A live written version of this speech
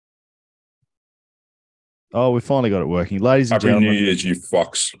Oh, we finally got it working. Ladies and Happy New gentlemen, Year's, you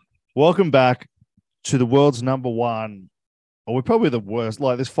fucks. welcome back to the world's number one. Or we're probably the worst.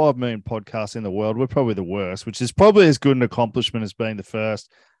 Like, there's 5 million podcasts in the world. We're probably the worst, which is probably as good an accomplishment as being the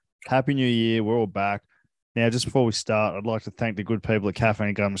first. Happy New Year. We're all back. Now, just before we start, I'd like to thank the good people at Caffeine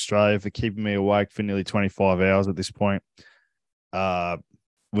and Gum Australia for keeping me awake for nearly 25 hours at this point. Uh,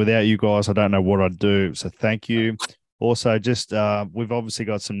 Without you guys, I don't know what I'd do. So thank you. Also, just we've obviously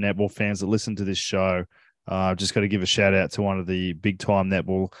got some netball fans that listen to this show. I've just got to give a shout out to one of the big time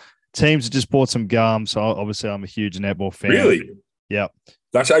netball teams that just bought some gum. So obviously, I'm a huge netball fan. Really? Yep.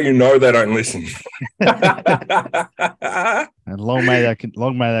 That's how you know they don't listen. And long may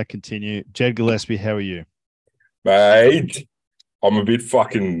that continue. Jed Gillespie, how are you? Mate, I'm a bit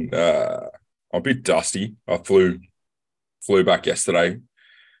fucking I'm a bit dusty. I flew back yesterday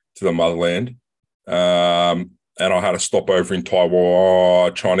to the motherland. And I had a stopover in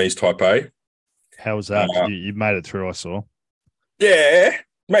Taiwan, Chinese Taipei. How was that? Uh, You made it through, I saw. yeah,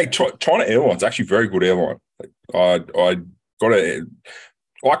 mate, China Airlines actually very good airline. I got a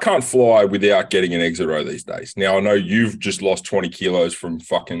I can't fly without getting an exit row these days. Now I know you've just lost 20 kilos from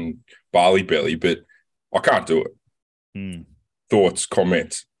fucking Bali belly, but I can't do it. Hmm. Thoughts,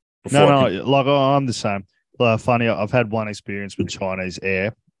 comments No, before I no, can. like I'm the same. Funny, I've had one experience with Chinese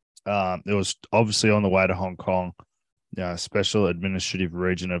Air. It was obviously on the way to Hong Kong, special administrative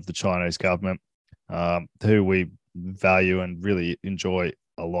region of the Chinese government, who we value and really enjoy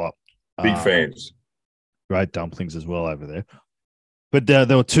a lot. Big Uh, fans. Great dumplings as well over there. But there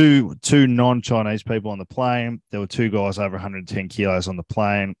were two non-Chinese people on the plane. There were two guys over 110 kilos on the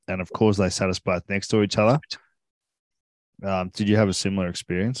plane, and of course they sat us both next to each other. Did you have a similar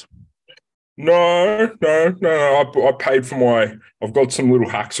experience? No. I paid for my. I've got some little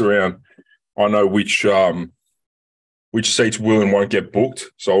hacks around. I know which seats will and won't get booked,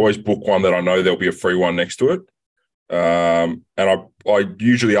 so I always book one that I know there'll be a free one next to it. And I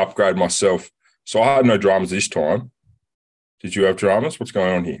usually upgrade myself, so I had no dramas this time. Did you have dramas? What's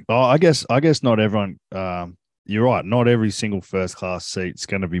going on here? Oh, I guess not everyone. You're right. Not every single first class seat's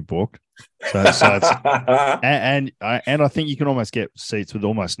going to be booked. So it's and I think you can almost get seats with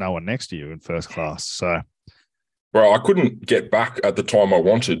almost no one next to you in first class. So Bro, I couldn't get back at the time I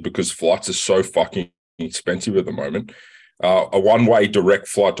wanted because flights are so fucking expensive at the moment. A one-way direct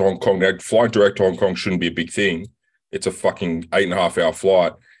flight to Hong Kong. Now, flying direct to Hong Kong shouldn't be a big thing. It's a fucking 8.5 hour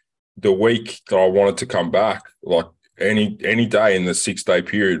flight. The week that I wanted to come back, like any day in the 6 day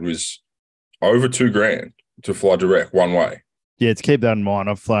period, was over $2,000 to fly direct one way. yeah, to keep that in mind,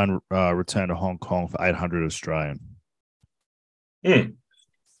 I've flown return to Hong Kong for 800 Australian. Hmm.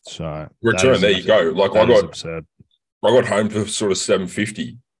 So Return, there you go. Like that is absurd. I got home for sort of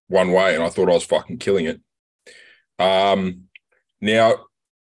 750 one way, and I thought I was fucking killing it. Now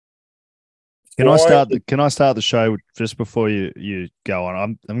fly. Can I start the show just before you go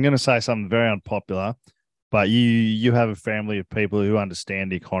on? I'm going to say something very unpopular, but you have a family of people who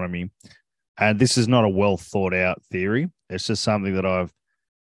understand the economy, and this is not a well thought out theory. It's just something that I've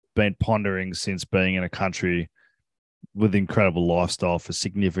been pondering since being in a country with incredible lifestyle for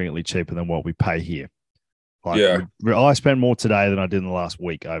significantly cheaper than what we pay here. Like, Yeah, I spent more today than I did in the last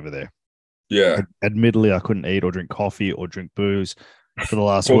week over there. yeah. Admittedly, I couldn't eat or drink coffee or drink booze for the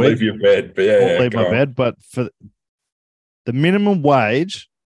last Or week leave your bed, but or yeah, leave my go on. bed, but for the minimum wage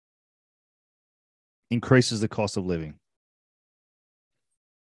increases the cost of living.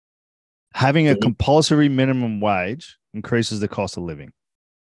 Having a compulsory minimum wage increases the cost of living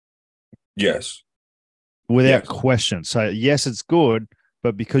Yes, without yes, question. So, yes, it's good,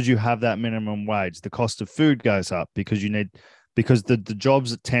 but because you have that minimum wage, the cost of food goes up because the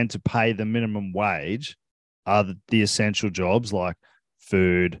jobs that tend to pay the minimum wage are the essential jobs like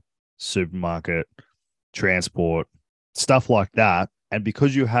food, supermarket, transport, stuff like that. And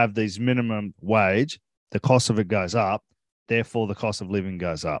because you have these minimum wage, the cost of it goes up. Therefore, the cost of living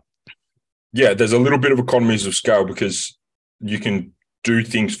goes up. yeah. There's a little bit of economies of scale because you can do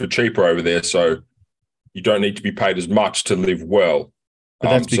things for cheaper over there, so you don't need to be paid as much to live well. But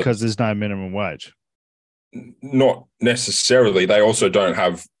that's So because there's no minimum wage. not necessarily. They also don't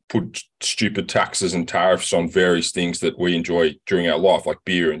have put stupid taxes and tariffs on various things that we enjoy during our life, like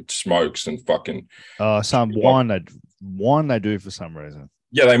beer and smokes and fucking. Some Like, wine they do for some reason.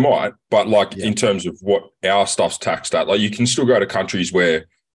 yeah, they might, but like Yeah. in terms of what our stuff's taxed at, like you can still go to countries where,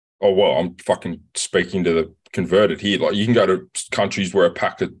 oh well, I'm fucking speaking to the converted here. Like you can go to countries where a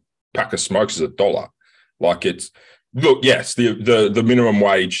pack of smokes is $1. Like it's look, yes, the minimum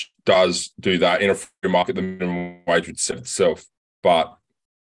wage does do that in a free market. The minimum wage would set itself, but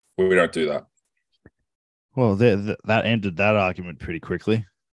we don't do that. Well, that ended that argument pretty quickly.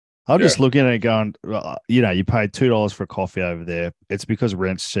 I'm just looking at it going, you paid $2 for a coffee over there. It's because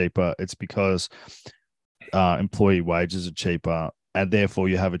rent's cheaper. It's because employee wages are cheaper, and therefore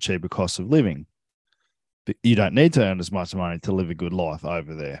you have a cheaper cost of living. But you don't need to earn as much money to live a good life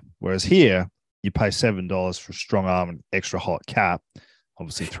over there. Whereas here, you pay $7 for a strong arm and extra hot cap.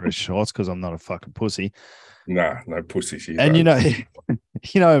 Obviously 3 shots because I'm not a fucking pussy. Nah, no pussies here. And you know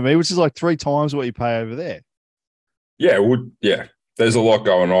what I mean, which is like 3 times what you pay over there. Yeah, there's a lot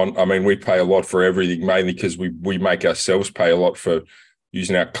going on. I mean, we pay a lot for everything, mainly because we make ourselves pay a lot for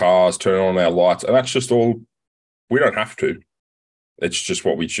using our cars, turning on our lights, and that's just all. We don't have to. It's just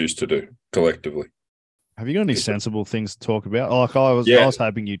what we choose to do collectively. Have you got any sensible things to talk about? Like I was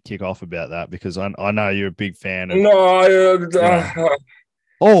hoping you'd kick off about that because I know you're a big fan of.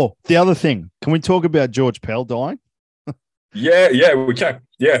 Oh, the other thing. Can we talk about George Pell dying? Yeah, we can.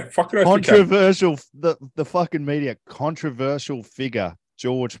 Yeah, fucking controversial. The fucking media controversial figure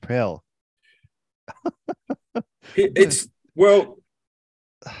George Pell. It's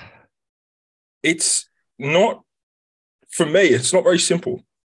not for me. It's not very simple.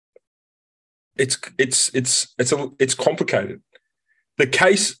 It's complicated. The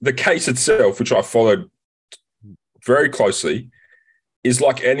case itself, which I followed very closely, is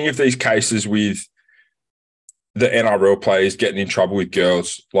like any of these cases with the NRL players getting in trouble with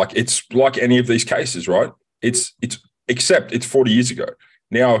girls. Like it's like any of these cases, right? It's except it's 40 years ago.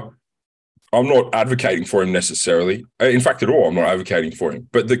 Now, I'm not advocating for him necessarily. In fact, at all, I'm not advocating for him.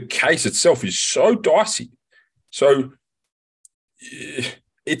 But the case itself is so dicey. So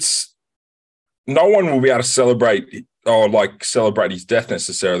it's no one will be able to celebrate his death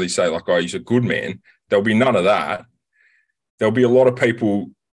necessarily, say like, oh, he's a good man. There'll be none of that. There'll be a lot of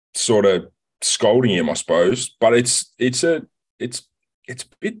people sort of scolding him, I suppose. But it's a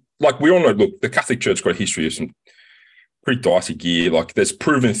bit like we all know, look, the Catholic Church's got a history of some pretty dicey gear. Like there's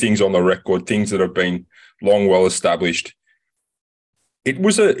proven things on the record, things that have been long well established. It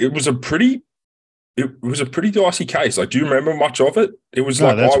was a pretty dicey case. Like, do you remember much of it? It was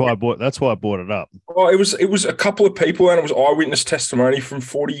that's why I brought it up. Oh, it was a couple of people, and it was eyewitness testimony from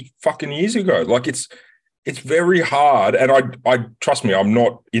 40 fucking years ago. Like it's very hard, and I trust me, I'm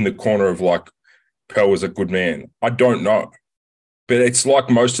not in the corner of like Pell was a good man. I don't know, but it's like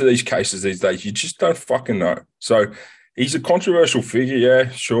most of these cases these days, you just don't fucking know. So he's a controversial figure, yeah,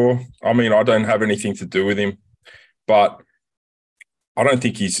 sure. I mean, I don't have anything to do with him, but I don't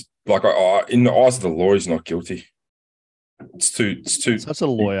think he's like in the eyes of the law, he's not guilty. It's too. Such a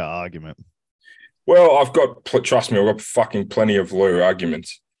lawyer argument. Well, trust me, I've got fucking plenty of lawyer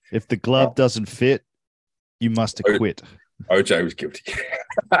arguments. If the glove doesn't fit, you must acquit. OJ was guilty.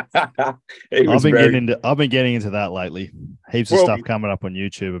 I've been getting into that lately. Heaps of stuff coming up on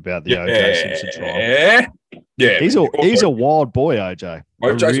YouTube about the OJ Simpson trial. Yeah, he's a wild boy, OJ.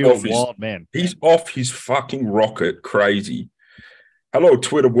 OJ's a real wild man. He's off his fucking rocket, crazy. Hello,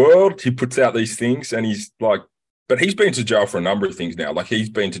 Twitter world. He puts out these things, and he's like, but he's been to jail for a number of things now. Like he's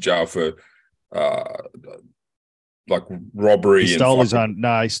been to jail for like robbery. He stole his own.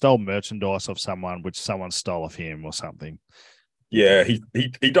 No, he stole merchandise off someone, which someone stole off him or something. Yeah,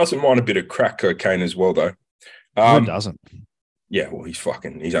 he doesn't mind a bit of crack cocaine as well, though. Who doesn't? Yeah, well, he's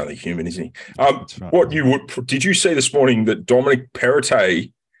only human, isn't he? Right. Did you see this morning that Dominic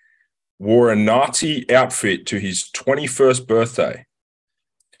Perrottet wore a Nazi outfit to his 21st birthday?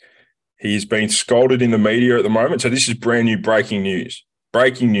 He's been scolded in the media at the moment. So this is brand new breaking news.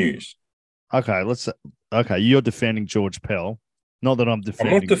 Breaking news. Okay, you're defending George Pell. Not that I'm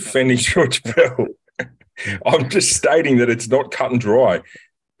defending. I'm not defending George Pell. I'm just stating that it's not cut and dry.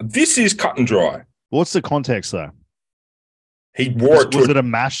 This is cut and dry. What's the context, though? He wore it. Was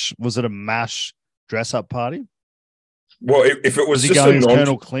it a MASH dress-up party? Well, if it was he just going as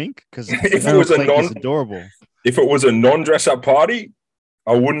Colonel Clink, because if it was adorable. If it was a non-dress-up party,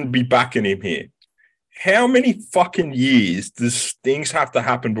 I wouldn't be backing him here. How many fucking years does things have to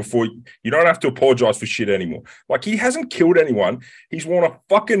happen before you don't have to apologize for shit anymore? Like, he hasn't killed anyone. He's worn a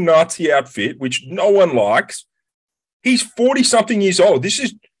fucking Nazi outfit, which no one likes. He's 40-something years old. This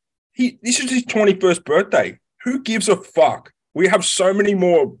is his 21st birthday. Who gives a fuck? We have so many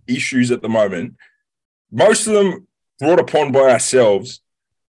more issues at the moment. Most of them brought upon by ourselves.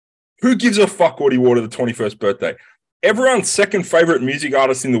 Who gives a fuck what he wore to the 21st birthday? Everyone's second favorite music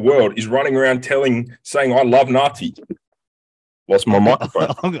artist in the world is running around saying, I love Nazis. Lost my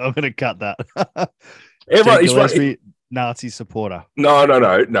microphone. I'm going to cut that. Everyone is running. Nazi supporter. No.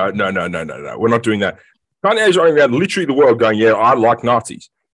 We're not doing that. Kanye is running around literally the world going, yeah, I like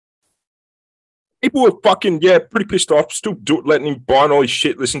Nazis. People were fucking, pretty pissed off, still letting him buy all his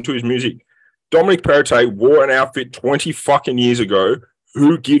shit, listen to his music. Dominic Perrottet wore an outfit 20 fucking years ago.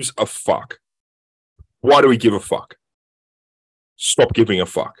 Who gives a fuck? Why do we give a fuck? Stop giving a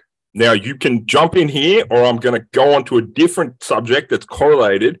fuck. Now, you can jump in here, or I'm going to go on to a different subject that's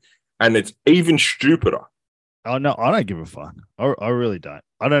correlated, and it's even stupider. Oh, no, I don't give a fuck. I really don't.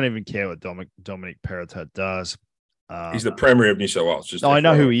 I don't even care what Dominic Perrottet does. He's the Premier of New South Wales. I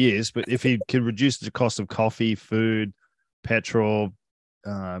know who he is, but if he can reduce the cost of coffee, food, petrol,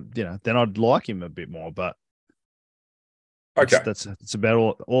 then I'd like him a bit more. But okay, that's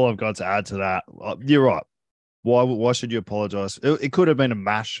about all I've got to add to that. You're right. Why should you apologize? It could have been a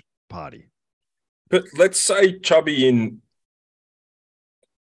MASH party. But let's say Chubby in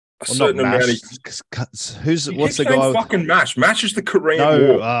a certain amount of... What's the guy? Fucking MASH. MASH is the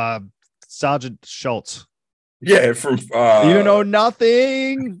Korean War. Sergeant Schultz. Yeah, from... you know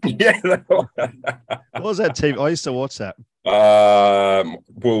nothing. Yeah. What was that TV? I used to watch that.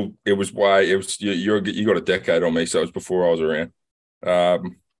 Well, it was you got a decade on me, so it was before I was around. Yeah,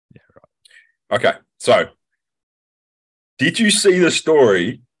 right. Okay, so did you see the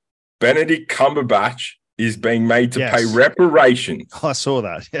story? Benedict Cumberbatch is being made to pay reparations. I saw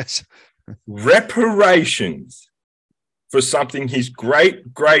that, yes. Reparations for something his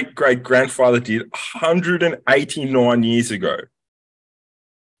great-great-great-grandfather did 189 years ago.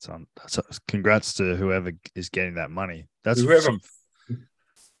 So congrats to whoever is getting that money. That's whoever.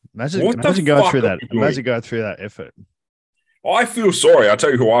 Imagine going through that. Imagine going through that effort. I feel sorry. I'll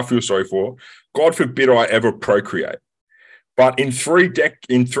tell you who I feel sorry for. God forbid I ever procreate. But in three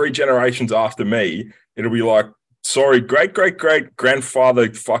generations after me, it'll be like, sorry,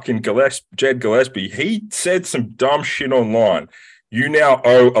 great-great-great-grandfather fucking Jed Gillespie, he said some dumb shit online. You now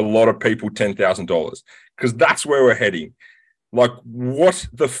owe a lot of people $10,000 because that's where we're heading. Like, what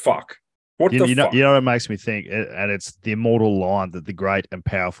the fuck? Fuck? You know what it makes me think? And it's the immortal line that the great and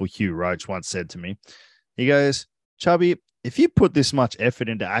powerful Hugh Roach once said to me. He goes, Chubby, if you put this much effort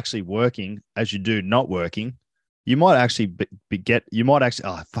into actually working as you do not working, you might actually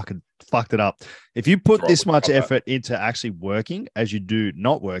I fucking fucked it up. If you put this much effort into actually working as you do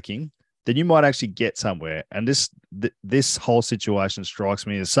not working, then you might actually get somewhere. And this whole situation strikes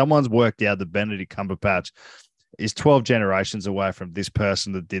me as someone's worked out that Benedict Cumberbatch is 12 generations away from this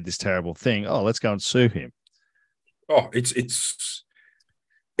person that did this terrible thing. Oh, let's go and sue him. Oh, it's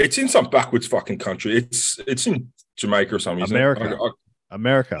in some backwards fucking country. It's in Jamaica or something. America.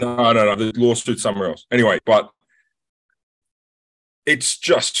 America. No. The lawsuit somewhere else. Anyway, but it's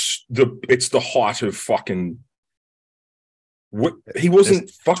just the height of fucking. He wasn't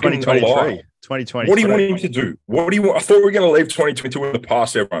fucking alive. 2020. What do you want him to do? I thought we were going to leave 2022 in the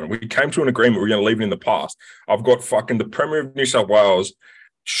past, everyone. We came to an agreement. We're going to leave it in the past. I've got fucking the Premier of New South Wales.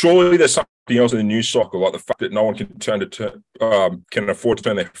 Surely there's something else in the news cycle, like the fact that no one can afford to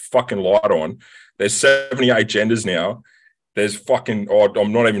turn their fucking light on. There's 78 genders now. There's fucking,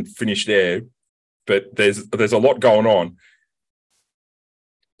 I'm not even finished there, but there's a lot going on.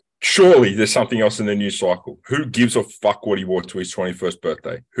 Surely there's something else in the news cycle. Who gives a fuck what he wore to his 21st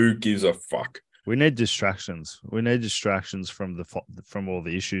birthday? Who gives a fuck? We need distractions. We need distractions from all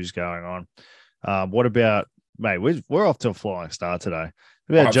the issues going on. What about, mate? We're off to a flying start today.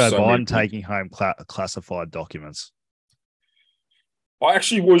 What about Joe Biden taking home classified documents? I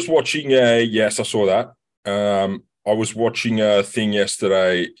actually was watching. Yes, I saw that. I was watching a thing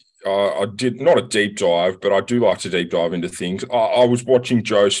yesterday. I did not a deep dive, but I do like to deep dive into things. I was watching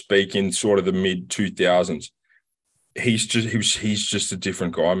Joe speak in sort of the mid 2000s. He's just a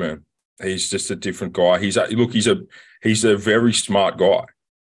different guy, man. He's just a different guy. He's a very smart guy.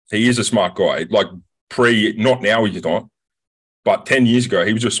 He is a smart guy. Like not now he's not, but 10 years ago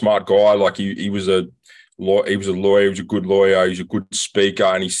he was a smart guy. Like he was a lawyer. He was a good lawyer. He's a good speaker,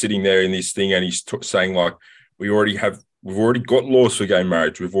 and he's sitting there in this thing and he's saying like, we've already got laws for gay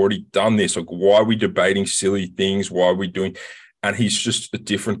marriage. We've already done this. Like, why are we debating silly things? Why are we doing? And he's just a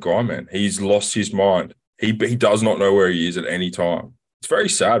different guy, man. He's lost his mind. He does not know where he is at any time. It's very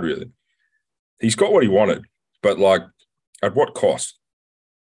sad, really. He's got what he wanted, but like, at what cost?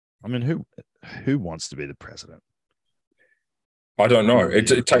 I mean, who wants to be the president? I don't know. It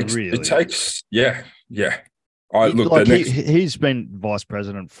takes. Yeah. He's been vice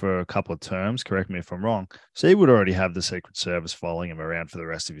president for a couple of terms. Correct me if I'm wrong. So he would already have the Secret Service following him around for the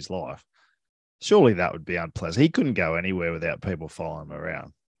rest of his life. Surely that would be unpleasant. He couldn't go anywhere without people following him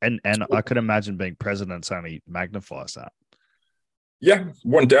around. And I could imagine being president only magnifies that. Yeah,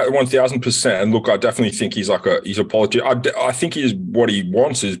 1,000%. And look, I definitely think he's a politician. I think what he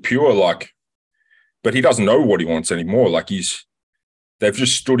wants is pure but he doesn't know what he wants anymore. Like they've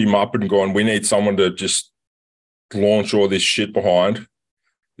just stood him up and gone, we need someone to just launch all this shit behind.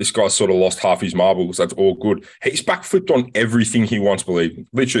 this guy's sort of lost half his marbles. That's all good. He's backflipped on everything he once believed in,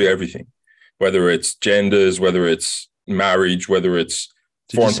 literally everything, whether it's genders, whether it's marriage, whether it's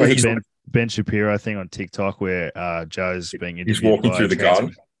Did you foreign. see the Ben Shapiro thing on TikTok where Joe's being interviewed? He's walking by through the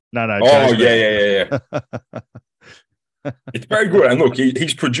garden. No, Oh, Joe's yeah. It's very good. And look,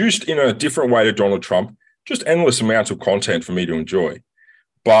 he's produced in a different way to Donald Trump, just endless amounts of content for me to enjoy.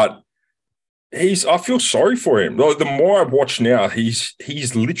 But I feel sorry for him. The more I watch now, he's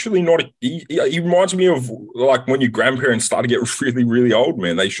literally not. He reminds me of like when your grandparents start to get really, really old,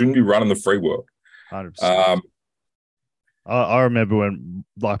 man. They shouldn't be running the free world. 100%. I remember when,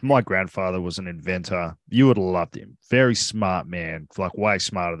 like, my grandfather was an inventor. You would have loved him. Very smart man, like way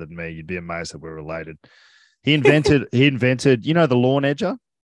smarter than me. You'd be amazed that we're related. He invented, the lawn edger?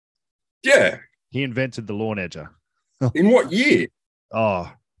 Yeah. He invented the lawn edger. In what year?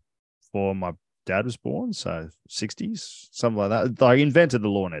 Oh, before my dad was born, so 60s, something like that. Like, he invented the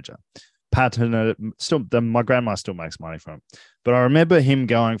lawn edger. My grandma still makes money from it. But I remember him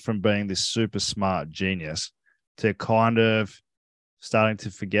going from being this super smart genius to kind of starting to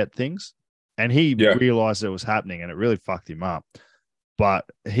forget things. And he realized it was happening, and it really fucked him up. But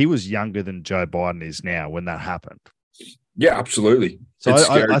he was younger than Joe Biden is now when that happened. Yeah, absolutely. So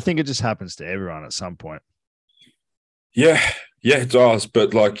I think it just happens to everyone at some point. Yeah, it does.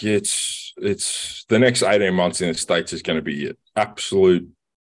 But like, it's the next 18 months in the States is going to be absolute,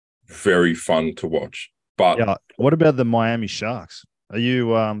 very fun to watch. But yeah, what about the Miami Sharks? Are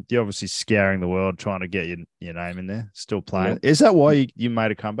you're obviously scouring the world trying to get your name in there? Still playing? Yeah. Is that why you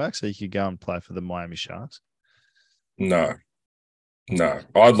made a comeback so you could go and play for the Miami Sharks? No.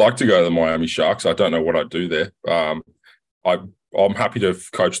 I'd like to go to the Miami Sharks. I don't know what I'd do there. I'm happy to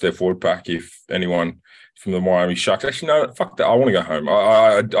coach their forward pack if anyone from the Miami Sharks. Actually, no, fuck that. I want to go home.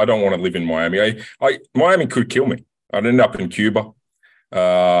 I don't want to live in Miami. Miami could kill me. I'd end up in Cuba.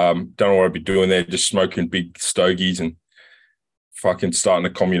 Don't know what I'd be doing there, just smoking big stogies and fucking starting a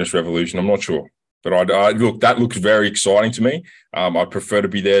communist revolution. I'm not sure. But look, that looks very exciting to me. I'd prefer to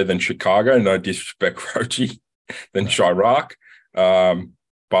be there than Chicago. No disrespect, Rochi, than Chirac.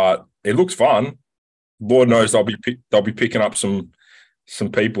 But it looks fun. Lord knows they'll be picking up some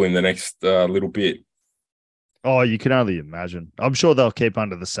people in the next little bit. Oh, you can only imagine. I'm sure they'll keep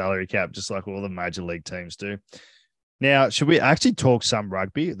under the salary cap, just like all the major league teams do. Now, should we actually talk some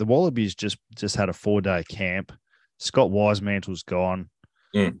rugby? The Wallabies just had a 4-day camp. Scott Wisemantle's gone.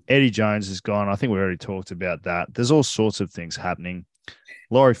 Eddie Jones is gone. I think we already talked about that. There's all sorts of things happening.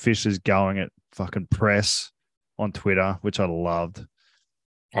 Laurie Fisher's going at fucking press on Twitter, which I loved.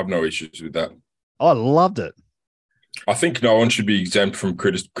 I have no issues with that. I loved it. I think no one should be exempt from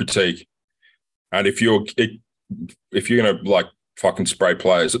critique. And if you're going to like fucking spray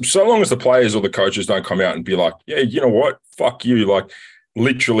players, so long as the players or the coaches don't come out and be like, yeah, you know what? Fuck you. Like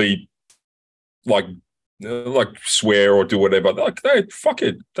literally like swear or do whatever. Like fuck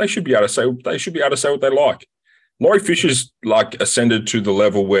it. They should be able to say what they like. Laurie Fisher's like ascended to the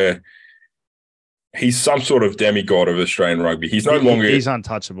level where he's some sort of demigod of Australian rugby. He's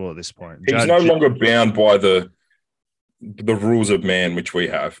untouchable at this point. He's no longer bound by the rules of man, which we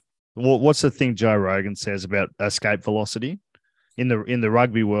have. Well, what's the thing Joe Rogan says about escape velocity? In the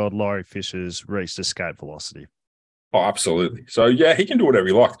rugby world, Laurie Fisher's reached escape velocity. Oh, absolutely. So yeah, he can do whatever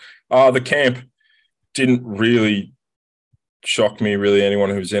he likes. The camp didn't really shock me. Really, anyone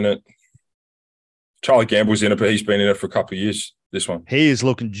who's in it. Charlie Gamble's in it, but he's been in it for a couple of years. This one, he is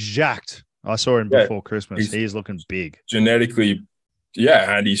looking jacked. I saw him before Christmas. He is looking big. Genetically,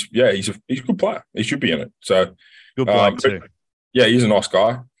 yeah, and he's a good player. He should be in it. So good bloke too. Yeah, he's a nice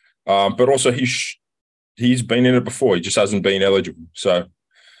guy. But also he's been in it before. He just hasn't been eligible. So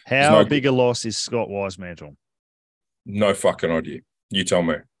how big a loss is Scott Wisemantle? No fucking idea. You tell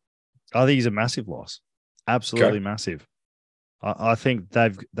me. I think he's a massive loss. Absolutely massive. I think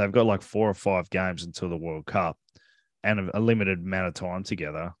they've got like 4 or 5 games until the World Cup and a limited amount of time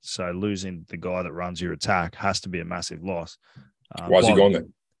together. So losing the guy that runs your attack has to be a massive loss. Why is he gone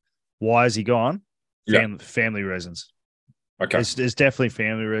then? Why is he gone? Family reasons. Okay. It's definitely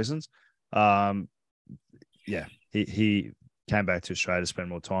family reasons. He came back to Australia to spend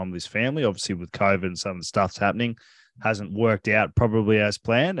more time with his family. Obviously, with COVID and some of the stuff's happening, hasn't worked out probably as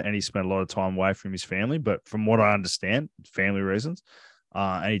planned, and he spent a lot of time away from his family. But from what I understand, family reasons,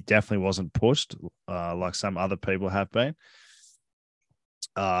 and he definitely wasn't pushed like some other people have been.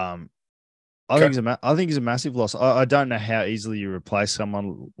 I think he's a massive loss. I don't know how easily you replace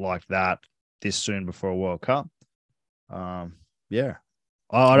someone like that this soon before a World Cup. I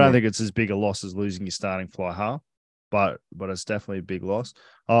don't think it's as big a loss as losing your starting fly half, but it's definitely a big loss.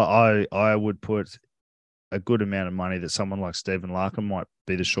 I would put a good amount of money that someone like Stephen Larkham might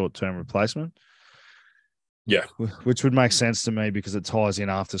be the short-term replacement. Yeah. Which would make sense to me because it ties in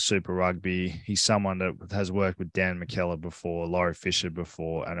after Super Rugby. He's someone that has worked with Dan McKellar before, Laurie Fisher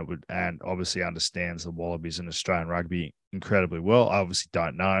before, and obviously understands the Wallabies and Australian rugby incredibly well. I obviously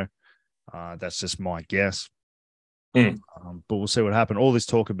don't know. That's just my guess. But we'll see what happens. All this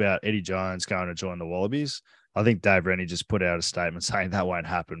talk about Eddie Jones going to join the Wallabies, I think Dave Rennie just put out a statement saying that won't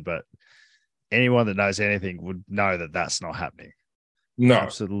happen. But anyone that knows anything would know that that's not happening. No,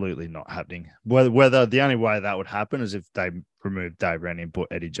 absolutely not happening. Whether the only way that would happen is if they remove Dave Rennie and put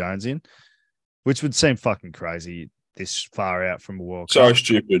Eddie Jones in, which would seem fucking crazy this far out from a World Cup. So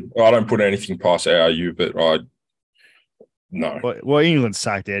stupid. I don't put anything past ARU, but no. Well, England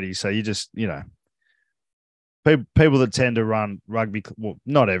sacked Eddie, so you just, people that tend to run rugby, well,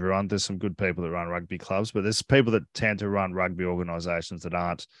 not everyone. There's some good people that run rugby clubs, but there's people that tend to run rugby organisations that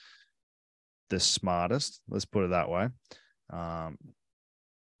aren't the smartest. Let's put it that way.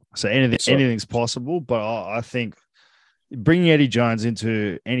 So anything's possible, but I think bringing Eddie Jones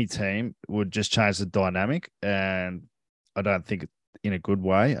into any team would just change the dynamic, and I don't think in a good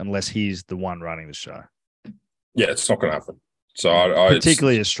way unless he's the one running the show. Yeah, it's not going to happen. So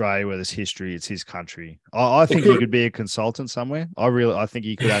particularly Australia, where there's history, it's his country. I think he could be a consultant somewhere. I think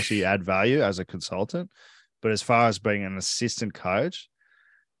he could actually add value as a consultant. But as far as being an assistant coach,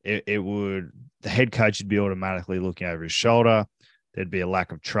 the head coach would be automatically looking over his shoulder. There'd be a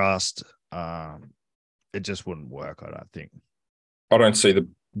lack of trust. It just wouldn't work, I don't think. I don't see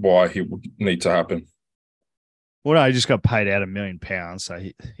why he would need to happen. Well, no, he just got paid out £1 million, so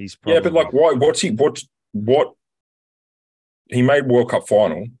he's probably... Yeah, but like, why? What? He made World Cup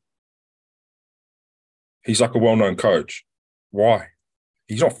final. He's like a well-known coach. Why?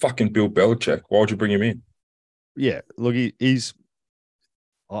 He's not fucking Bill Belichick. Why would you bring him in? Yeah, look, he's...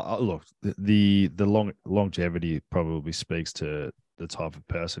 look, the longevity probably speaks to the type of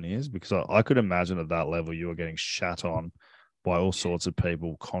person he is, because I could imagine at that level you are getting shat on by all sorts of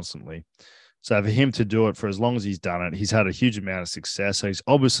people constantly. So for him to do it for as long as he's done it, he's had a huge amount of success. So he's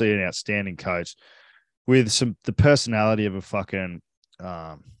obviously an outstanding coach with the personality of a fucking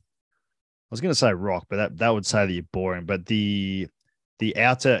I was going to say rock, but that would say that you're boring. But the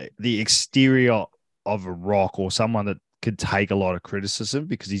exterior of a rock, or someone that could take a lot of criticism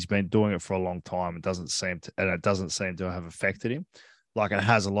because he's been doing it for a long time. It doesn't seem to have affected him like it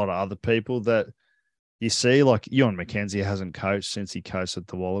has a lot of other people that you see. Like Ewan McKenzie hasn't coached since he coached at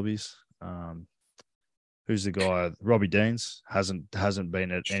the Wallabies. Who's the guy? Robbie Deans hasn't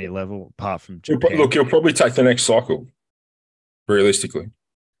been at any level apart from Japan. Look, he'll probably take the next cycle, realistically.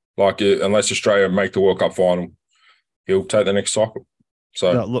 Like, unless Australia make the World Cup final, he'll take the next cycle.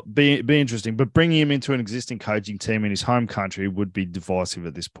 So no, look, be interesting, but bringing him into an existing coaching team in his home country would be divisive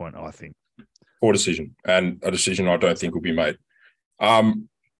at this point, I think. Poor decision, and a decision I don't think will be made.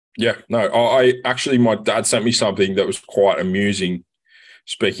 Yeah, no, I actually, my dad sent me something that was quite amusing.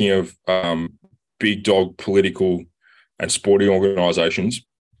 Speaking of big dog political and sporting organisations,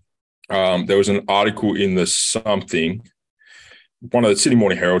 there was an article in the something, one of the Sydney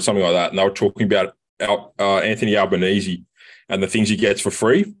Morning Herald, something like that, and they were talking about Anthony Albanese and the things he gets for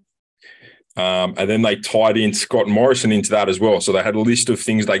free. And then they tied in Scott Morrison into that as well. So they had a list of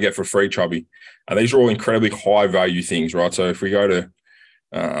things they get for free, Chubby. And these are all incredibly high value things, right? So if we go to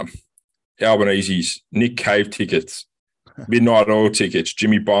Albanese's Nick Cave tickets, Midnight Oil tickets,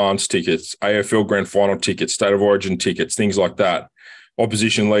 Jimmy Barnes tickets, AFL Grand Final tickets, State of Origin tickets, things like that.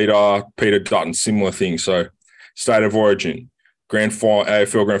 Opposition leader, Peter Dutton, similar things. So State of Origin, Grand Final,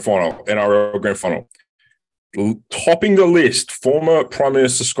 AFL Grand Final, NRL Grand Final. Topping the list, former Prime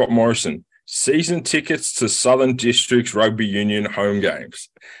Minister Scott Morrison, season tickets to Southern Districts Rugby Union home games.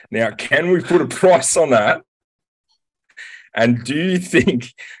 Now, can we put a price on that? And do you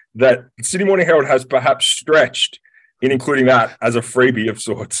think that Sydney Morning Herald has perhaps stretched in including that as a freebie of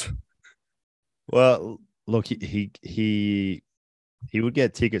sorts? Well, look, he would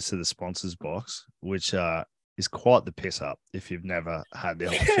get tickets to the sponsors box, which is quite the piss up if you've never had the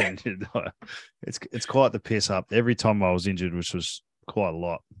opportunity to do it. It's quite the piss up. Every time I was injured, which was quite a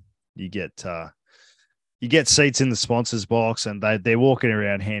lot, you get seats in the sponsors box, and they're walking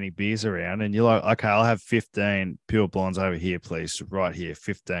around handing beers around, and you're like, okay, I'll have 15 pure blondes over here, please, right here,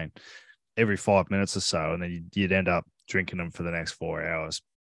 15 every 5 minutes or so, and then you'd end up drinking them for the next 4 hours.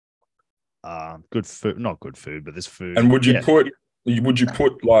 Good food, not good food, but there's food. And would you put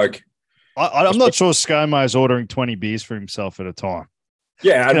like? I'm not sure ScoMo is ordering 20 beers for himself at a time.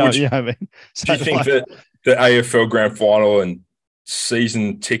 Yeah, and you know what I mean? So do you think that the AFL Grand Final and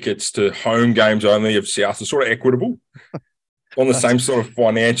season tickets to home games only of South are sort of equitable on the same sort of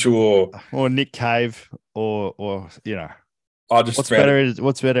financial or Nick Cave or I just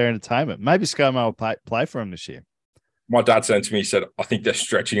What's better entertainment? Maybe ScoMo will play for him this year. My dad said to me, he said, I think they're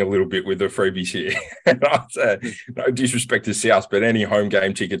stretching a little bit with the freebies here. And I said, no disrespect to South, but any home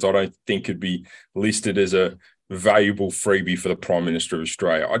game tickets I don't think could be listed as a valuable freebie for the Prime Minister of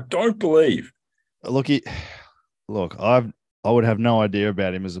Australia. I don't believe. I would have no idea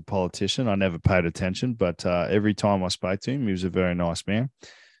about him as a politician. I never paid attention, but every time I spoke to him, he was a very nice man.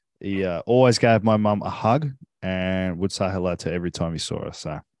 He always gave my mum a hug and would say hello to every time he saw her.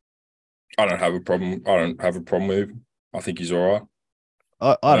 So I don't have a problem. I don't have a problem with him. I think he's all right.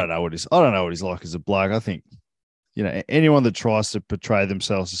 I don't know what he's like as a bloke. I think, anyone that tries to portray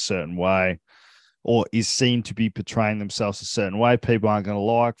themselves a certain way or is seen to be portraying themselves a certain way, people aren't going to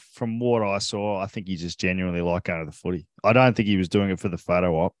like. From what I saw, I think he just genuinely liked going to the footy. I don't think he was doing it for the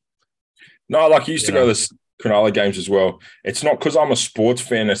photo op. No, like he used to go to the Cronulla games as well. It's not because I'm a sports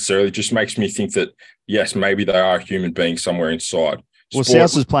fan necessarily. It just makes me think that, yes, maybe they are a human being somewhere inside. Well,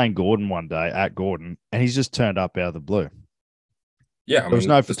 South was playing Gordon one day at Gordon, and he's just turned up out of the blue. Yeah, there was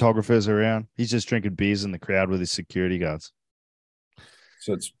no photographers around. He's just drinking beers in the crowd with his security guards.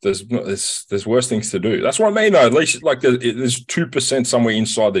 So there's worse things to do. That's what I mean, though. At least like there's 2% somewhere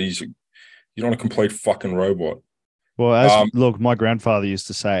inside that he's not a complete fucking robot. Well, look, my grandfather used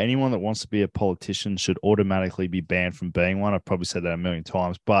to say, anyone that wants to be a politician should automatically be banned from being one. I've probably said that a million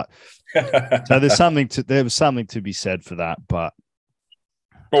times, but so there was something to be said for that. But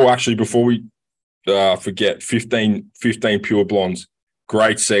actually, before we forget, 15 Pure Blondes,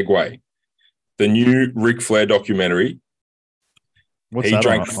 great segue. The new Ric Flair documentary. What's that?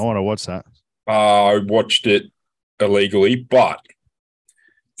 I want to watch that. I watched it illegally, but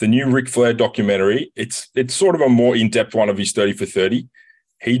the new Ric Flair documentary, it's sort of a more in-depth one of his 30 for 30.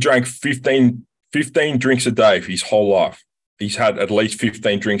 He drank 15 drinks a day for his whole life. He's had at least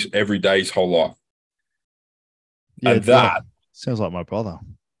 15 drinks every day his whole life. Yeah, and that sounds like my brother.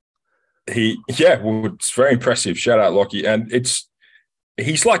 It's very impressive. Shout out, Lockie. And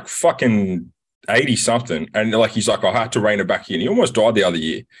he's like fucking 80 something. And like, he's like, I had to rein it back in. He almost died the other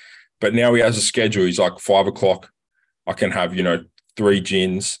year, but now he has a schedule. He's like 5 o'clock. I can have, 3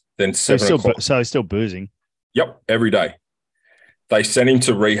 gins, then 7 o'clock. So he's still boozing. Yep. Every day. They sent him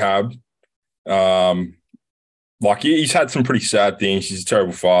to rehab. Like he's had some pretty sad things. He's a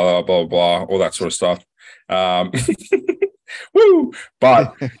terrible father, blah, blah, blah, all that sort of stuff. Woo!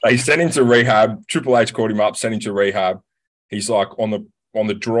 But they sent him to rehab. Triple H called him up, sent him to rehab. He's like on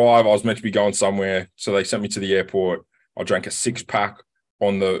the drive. I was meant to be going somewhere, so they sent me to the airport. I drank a 6-pack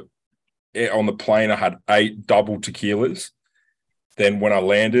on the plane. I had 8 double tequilas. Then when I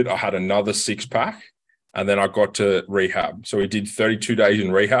landed, I had another 6-pack, and then I got to rehab. So he did 32 days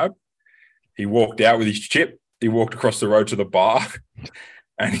in rehab. He walked out with his chip. He walked across the road to the bar,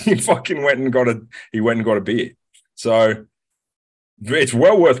 and he fucking went and got a beer. So it's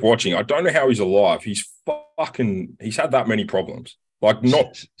well worth watching. I don't know how he's alive. He's had that many problems. Like,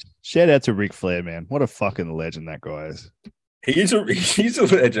 not. Shout out to Ric Flair, man. What a fucking legend that guy is. He's a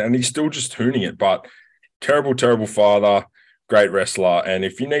legend, and he's still just tuning it. But terrible, terrible father, great wrestler. And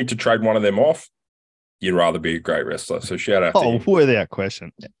if you need to trade one of them off, you'd rather be a great wrestler. So shout out to him. Without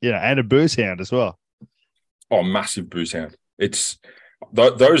question. And a booze hound as well. Oh, massive booze hound. It's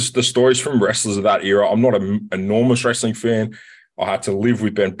the stories from wrestlers of that era. I'm not an enormous wrestling fan. I had to live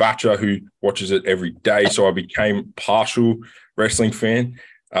with Ben Batcher, who watches it every day, so I became partial wrestling fan.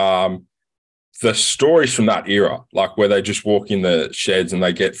 The stories from that era, like where they just walk in the sheds and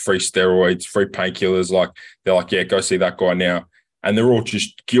they get free steroids, free painkillers, like they're like, yeah, go see that guy now. And they're all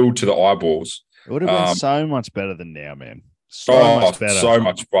just gilled to the eyeballs. It would have been so much better than now, man. So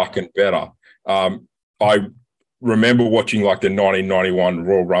much fucking better. I remember watching like the 1991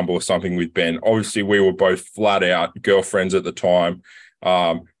 Royal Rumble or something with Ben. Obviously, we were both flat out girlfriends at the time,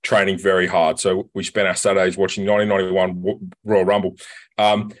 training very hard. So we spent our Saturdays watching 1991 Royal Rumble.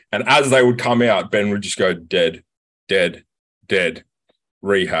 And as they would come out, Ben would just go dead, dead, dead,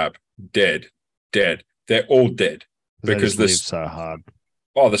 rehab, dead, dead. They're all dead because this so hard.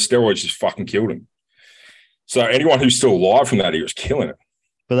 Oh, the steroids just fucking killed him. So anyone who's still alive from that era is killing it.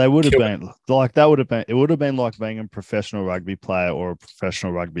 But they would have been like it would have been like being a professional rugby player or a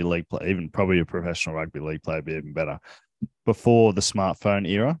professional rugby league player, even probably a professional rugby league player would be even better. Before the smartphone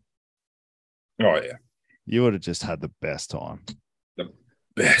era. Oh yeah. You would have just had the best time. The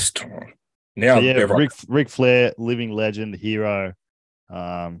best time. Now Ric Flair, living legend, hero.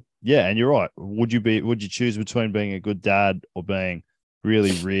 And you're right. Would you choose between being a good dad or being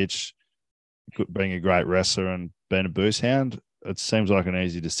really rich, being a great wrestler and being a booze hound? It seems like an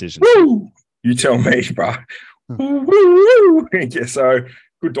easy decision. Woo! You tell me, bro. Woo! Yeah, so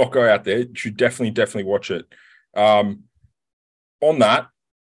good doco out there. You should definitely watch it. on that,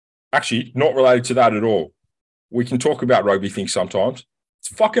 actually, not related to that at all. We can talk about rugby things sometimes. It's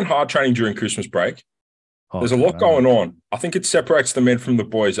fucking hard training during Christmas break. There's a lot going on. I think it separates the men from the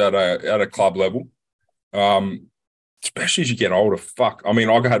boys at a club level, especially as you get older. Fuck. I mean,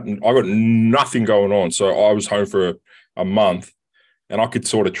 I got nothing going on, so I was home for a month, and I could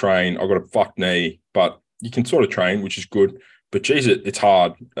sort of train. I got a fucked knee, but you can sort of train, which is good. But geez, it's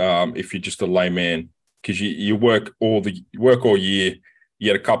hard if you're just a layman because you work all year. You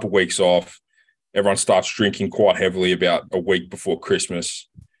get a couple of weeks off. Everyone starts drinking quite heavily about a week before Christmas.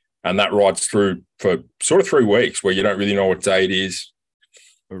 And that rides through for sort of 3 weeks where you don't really know what day it is.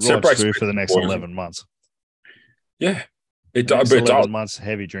 It rides through for the next 11 months. Yeah. It does. 11 months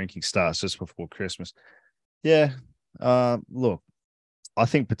heavy drinking starts just before Christmas. Yeah. Look, I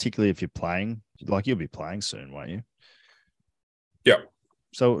think particularly if you're playing, like you'll be playing soon, won't you? Yeah.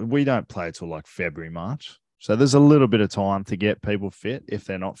 So we don't play till like February, March. So there's a little bit of time to get people fit if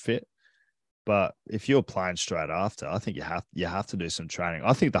they're not fit. But if you're playing straight after, I think you have to do some training.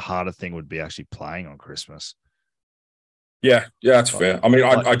 I think the harder thing would be actually playing on Christmas. Yeah, that's fair. I mean,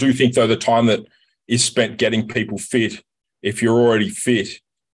 I do think, though, the time that is spent getting people fit, if you're already fit,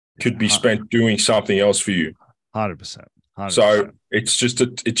 could be spent doing something else for you. 100%. So it's just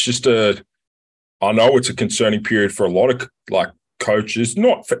a I know it's a concerning period for a lot of like coaches,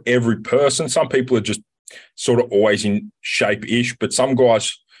 not for every person. Some people are just sort of always in shape-ish, but some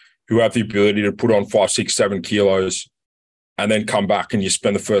guys who have the ability to put on 5, 6, 7 kilos and then come back and you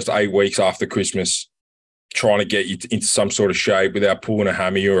spend the first 8 weeks after Christmas trying to get you into some sort of shape without pulling a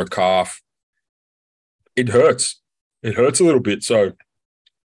hammy or a calf. It hurts. It hurts a little bit. So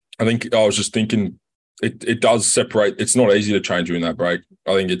I think I was just thinking it does separate. It's not easy to train during that break.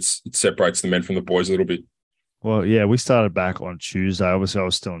 I think it separates the men from the boys a little bit. Well, yeah, we started back on Tuesday. Obviously, I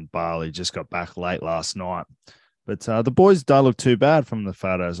was still in Bali, just got back late last night. But the boys don't look too bad from the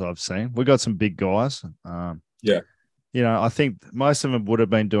photos I've seen. We got some big guys. Yeah. You know, I think most of them would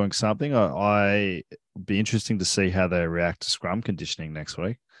have been doing something. I would be interesting to see how they react to scrum conditioning next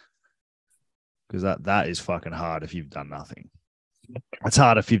week. Because that is fucking hard if you've done nothing. It's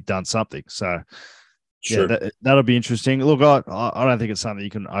hard if you've done something. So, sure. Yeah, that'll be interesting. Look, I don't think it's something you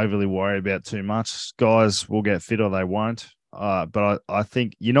can overly worry about too much. Guys will get fit or they won't. But I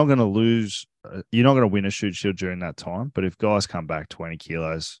think you're not going to lose. You're not going to win a shoot shield during that time. But if guys come back 20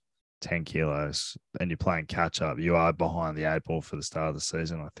 kilos, 10 kilos, and you're playing catch up, you are behind the 8 ball for the start of the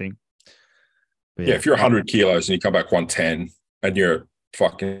season, I think. But if you're 100 kilos and you come back 110 and you're a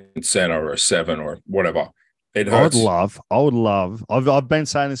fucking center or a 7 or whatever, it hurts. I would love. I've been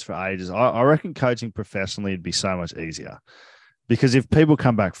saying this for ages. I reckon coaching professionally would be so much easier because if people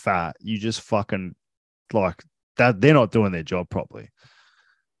come back fat, you just fucking like that. They're not doing their job properly.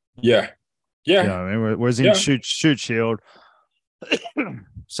 Yeah. You know what I mean? Whereas in shoot shield,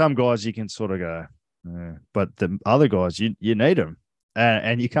 some guys you can sort of go, but the other guys you need them,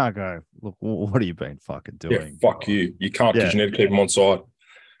 and you can't go. Look, what have you been fucking doing? Yeah, fuck you. You can't because you need to keep them on side.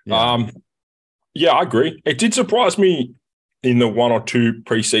 Yeah. Yeah, I agree. It did surprise me in the 1 or 2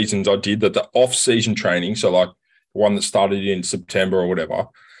 pre-seasons I did that the off-season training, so like the one that started in September or whatever,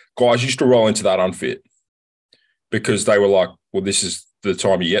 guys used to roll into that unfit because they were like, well, this is the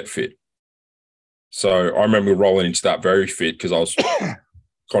time you get fit. So I remember rolling into that very fit because I was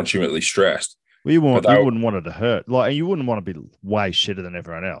consummately stressed. Well, you wouldn't want it to hurt. Like, you wouldn't want to be way shitter than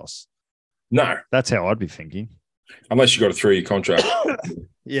everyone else. No. That's how I'd be thinking. Unless you got a 3-year contract.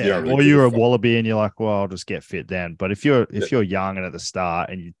 Yeah. Or you're a wallaby and you're like, well, I'll just get fit then. But if you're young and at the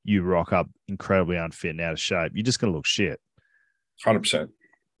start and you rock up incredibly unfit and out of shape, you're just going to look shit. 100%.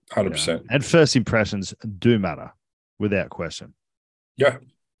 100%. Yeah. And first impressions do matter without question. Yeah,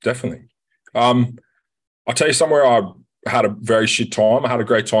 definitely. I'll tell you somewhere I had a very shit time. I had a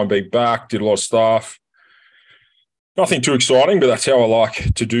great time being back, did a lot of stuff. Nothing too exciting, but that's how I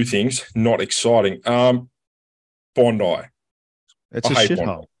like to do things. Not exciting. Bondi. It's a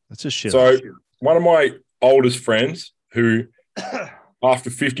shithole. It's a shithole. So one of my oldest friends who, after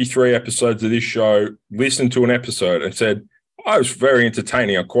 53 episodes of this show, listened to an episode and said, "I was very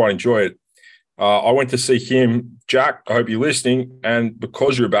entertaining. I quite enjoyed it." I went to see him. Jack, I hope you're listening. And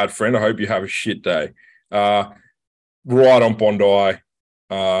because you're a bad friend, I hope you have a shit day. Right on Bondi.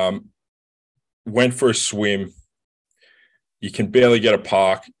 Went for a swim. You can barely get a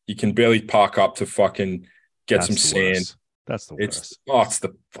park. You can barely park up to fucking get some sand. Worst. That's the worst. It's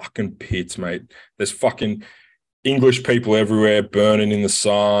the fucking pits, mate. There's fucking English people everywhere burning in the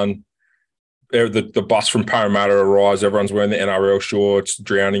sun. The bus from Parramatta arrives. Everyone's wearing the NRL shorts,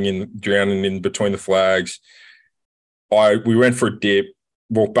 drowning in between the flags. We went for a dip,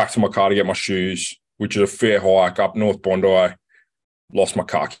 walked back to my car to get my shoes, which is a fair hike up North Bondi. lost my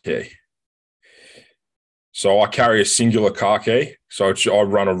car key. So I carry a singular car key. So I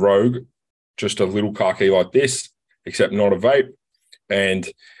run a Rogue, just a little car key like this, except not a vape. And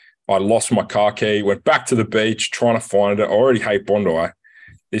I lost my car key, went back to the beach trying to find it. I already hate Bondi.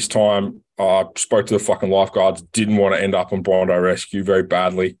 This time I spoke to the fucking lifeguards, didn't want to end up on Bondi Rescue very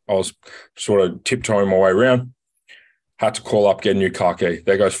badly. I was sort of tiptoeing my way around. Had to call up, get a new car key.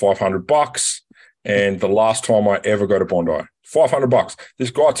 There goes $500. And the last time I ever go to Bondi, $500.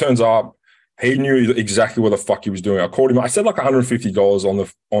 This guy turns up. He knew exactly what the fuck he was doing. I called him. I said like $150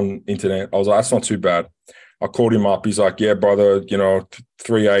 on internet. I was like, that's not too bad. I called him up. He's like, yeah, brother,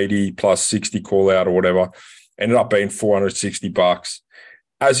 380 plus 60 call out or whatever. Ended up being $460.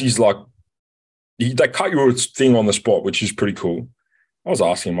 As he's like, they cut your thing on the spot, which is pretty cool. I was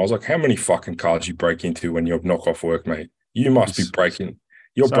asking him, I was like, how many fucking cars you break into when you're knock off work, mate? You must be breaking.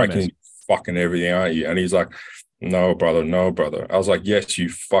 You're breaking into fucking everything, aren't you? And he's like, no, brother, no, brother. I was like, yes, you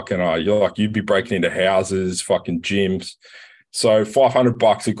fucking are. You'd be breaking into houses, fucking gyms. So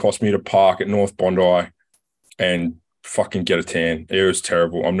 $500 it cost me to park at North Bondi and fucking get a tan. It was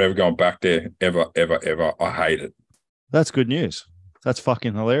terrible. I'm never going back there ever, ever, ever. I hate it. That's good news. That's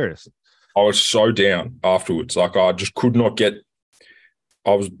fucking hilarious. I was so down afterwards. Like I just could not get.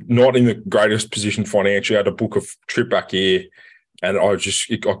 I was not in the greatest position financially. I had to book a trip back here, and I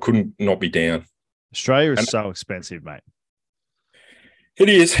couldn't not be down. Australia is so expensive, mate. It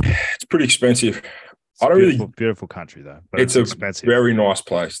is. It's pretty expensive. It's beautiful country though. But it's expensive. Very nice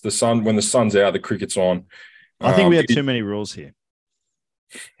place. When the sun's out, the cricket's on. I think we have too many rules here.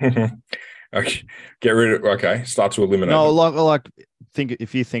 Okay, get rid of. Okay, start to eliminate. No, like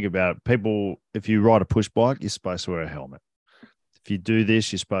if you think about it, people, if you ride a push bike, you're supposed to wear a helmet. If you do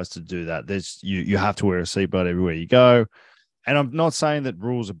this, you're supposed to do that. You have to wear a seatbelt everywhere you go. And I'm not saying that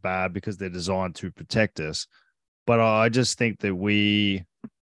rules are bad because they're designed to protect us, but I just think that we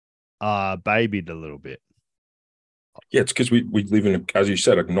are babied a little bit. Yeah, it's because we live in, as you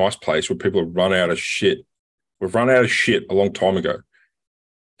said, a nice place where people have run out of shit. We've run out of shit a long time ago.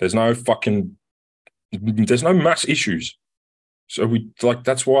 There's no mass issues. So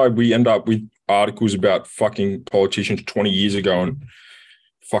that's why we end up with articles about fucking politicians 20 years ago and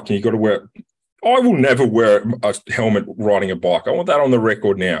fucking you got to wear. I will never wear a helmet riding a bike. I want that on the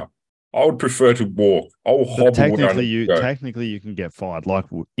record now. I would prefer to walk. I will hobble. Technically, you can get fined. Like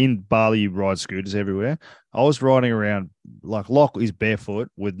in Bali, you ride scooters everywhere. I was riding around, like Locke is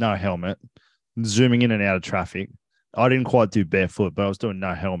barefoot with no helmet, zooming in and out of traffic. I didn't quite do barefoot, but I was doing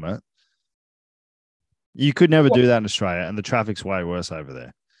no helmet. You could never do that in Australia, and the traffic's way worse over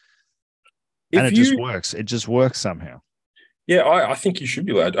there. And it just works. It just works somehow. Yeah, I think you should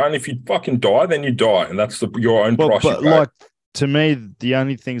be allowed. And if you fucking die, then you die, and that's your own price. But like to me, the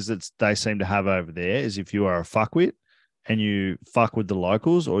only things that they seem to have over there is if you are a fuckwit and you fuck with the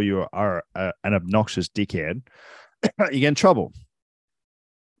locals, or you are an obnoxious dickhead, you get in trouble.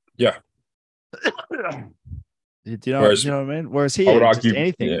 Yeah. Do you know what I mean? Whereas here, I would argue,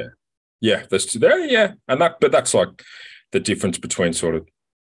 anything. Yeah, that's there. Yeah, but that's like the difference between sort of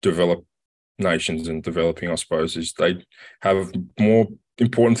developed nations and developing, I suppose, is they have more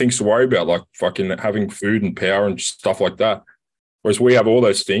important things to worry about, like fucking having food and power and stuff like that. Whereas we have all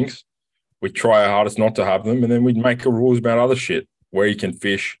those things. We try our hardest not to have them, and then we make rules about other shit, where you can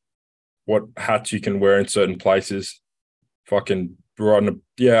fish, what hats you can wear in certain places, fucking riding.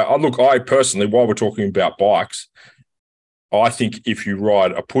 I personally, while we're talking about bikes, I think if you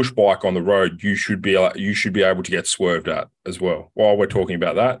ride a push bike on the road, you should be able to get swerved at as well. While we're talking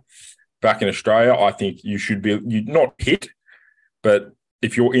about that, back in Australia, I think you not hit, but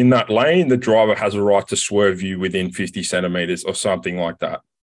if you're in that lane, the driver has a right to swerve you within 50 centimeters or something like that.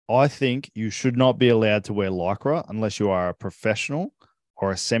 I think you should not be allowed to wear Lycra unless you are a professional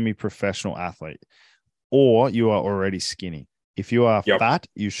or a semi-professional athlete, or you are already skinny. If you are fat,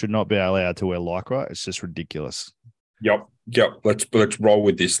 you should not be allowed to wear Lycra. It's just ridiculous. Yep. Let's roll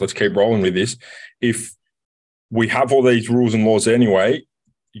with this. Let's keep rolling with this. If we have all these rules and laws anyway,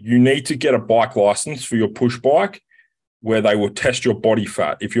 you need to get a bike license for your push bike where they will test your body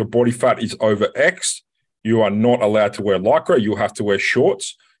fat. If your body fat is over X, you are not allowed to wear Lycra. You'll have to wear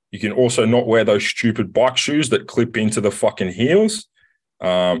shorts. You can also not wear those stupid bike shoes that clip into the fucking heels.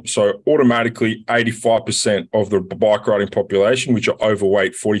 So automatically 85% of the bike riding population, which are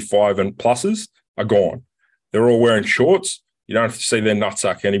overweight 45 and pluses, are gone. They're all wearing shorts. You don't have to see their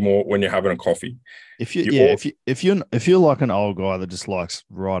nutsack anymore when you're having a coffee. If you're like an old guy that just likes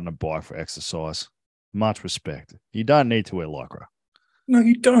riding a bike for exercise, much respect. You don't need to wear Lycra. No,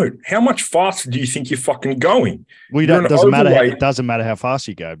 you don't. How much faster do you think you're fucking going? Well, it doesn't matter how fast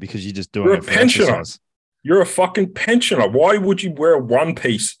you go because you're just doing it for exercise. You're a fucking pensioner. Why would you wear a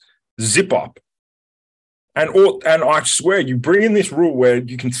one-piece zip up? And I swear, you bring in this rule where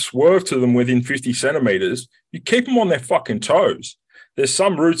you can swerve to them within 50 centimeters. You keep them on their fucking toes. There's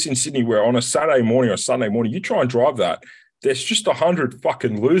some routes in Sydney where on a Saturday morning or Sunday morning, you try and drive that, there's just 100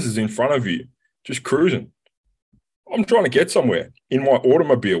 fucking losers in front of you, just cruising. I'm trying to get somewhere in my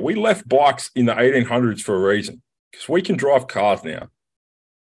automobile. We left bikes in the 1800s for a reason because we can drive cars now.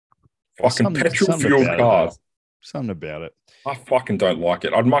 Fucking petrol-fueled cars. Something about it. I fucking don't like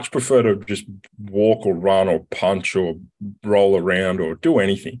it. I'd much prefer to just walk or run or punch or roll around or do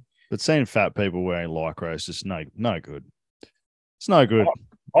anything. But seeing fat people wearing Lycra is just no good. It's no good.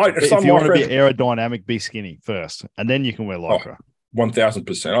 If you want to be aerodynamic, be skinny first, and then you can wear Lycra.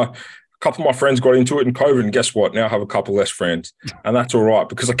 1,000%. A couple of my friends got into it in COVID, and guess what? Now I have a couple less friends, and that's all right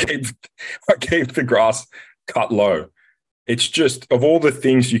because I keep the grass cut low. It's just, of all the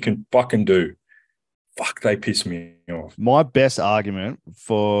things you can fucking do, they piss me off. My best argument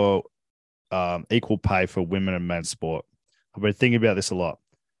for equal pay for women and men's sport, I've been thinking about this a lot.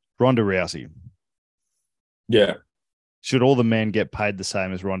 Ronda Rousey. Yeah. Should all the men get paid the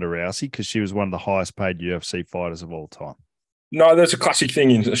same as Ronda Rousey because she was one of the highest paid UFC fighters of all time? No, there's a classic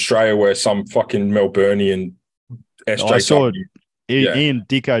thing in Australia where some fucking Melburnian SJW. I saw Ian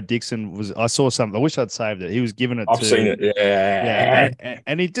Dicko Dixon was. I saw something. I wish I'd saved it. He was giving it. I've seen it. Yeah,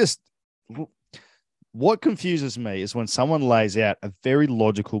 and he just. What confuses me is when someone lays out a very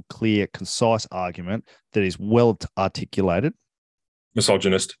logical, clear, concise argument that is well articulated.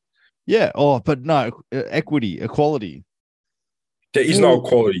 Misogynist. Yeah. Oh, but no, equity, equality. There is no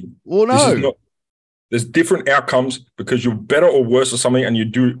equality. Well, no. There's different outcomes because you're better or worse or something, and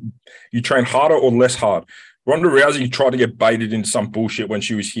you train harder or less hard. Ronda Rousey tried to get baited into some bullshit when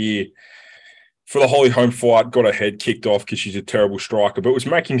she was here for the Holly Holm fight, got her head kicked off because she's a terrible striker, but was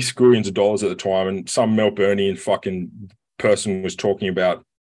making squillions of dollars at the time, and some Melburnian fucking person was talking about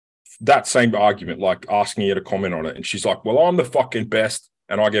that same argument, like asking her to comment on it. And she's like, well, I'm the fucking best,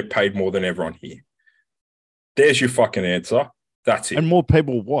 and I get paid more than everyone here. There's your fucking answer. That's it. And more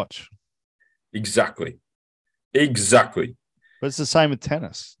people watch. Exactly. But it's the same with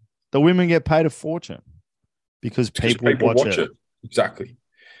tennis. The women get paid a fortune because people watch it. Exactly.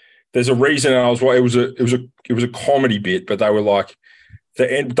 There's a reason. I was right. It was a comedy bit, but they were like, the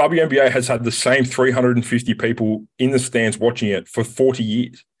WNBA has had the same 350 people in the stands watching it for 40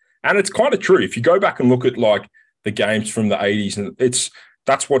 years, and it's kind of true. If you go back and look at like the games from the 80s, and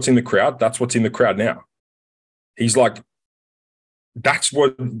that's what's in the crowd. That's what's in the crowd now. He's like, that's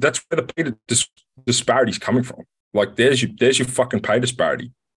where the pay disparity is coming from. Like, there's your fucking pay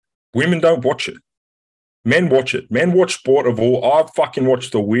disparity. Women don't watch it. Men watch it. Men watch sport of all. I fucking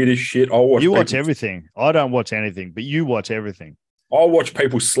watch the weirdest shit. You watch everything. I don't watch anything, but you watch everything. I'll watch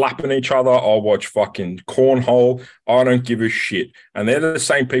people slapping each other. I'll watch fucking cornhole. I don't give a shit. And they're the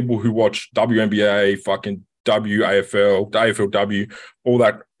same people who watch WNBA, fucking WAFL, AFLW, all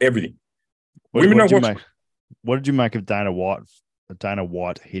that, everything. Women don't watch. What did you make of Dana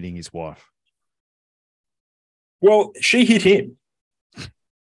White hitting his wife? Well, she hit him.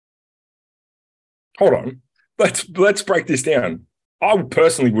 Hold on. Let's break this down. I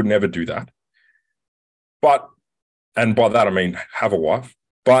personally would never do that. But, and by that I mean have a wife.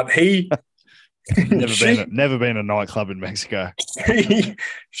 But he never been a nightclub in Mexico.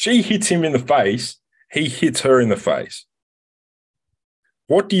 She hits him in the face. He hits her in the face.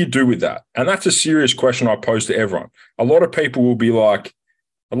 What do you do with that? And that's a serious question I pose to everyone. A lot of people will be like,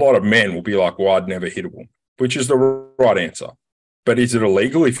 a lot of men will be like, well, I'd never hit a woman, which is the right answer. But is it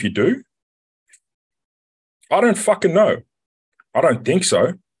illegal if you do? I don't fucking know. I don't think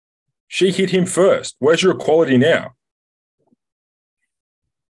so. She hit him first. Where's your equality now?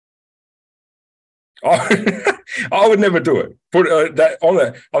 I would never do it. Put that on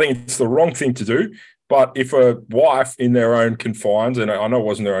there. I think it's the wrong thing to do. But if a wife in their own confines, and I know it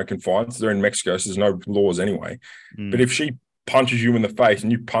wasn't their own confines, they're in Mexico, so there's no laws anyway. But if she punches you in the face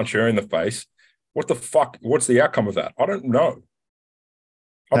and you punch her in the face, what the fuck? What's the outcome of that? I don't know.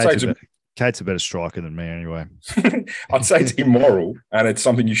 Kate's a better striker than me anyway. I'd say it's immoral and it's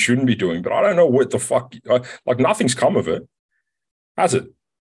something you shouldn't be doing, but I don't know what the fuck. Like, nothing's come of it, has it?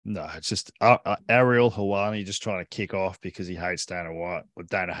 No, it's just Ariel Helwani just trying to kick off because he hates Dana White or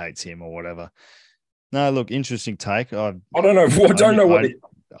Dana hates him or whatever. No, look, interesting take. I don't know.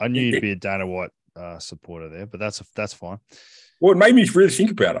 I knew you'd be a Dana White supporter there, but that's fine. Well, it made me really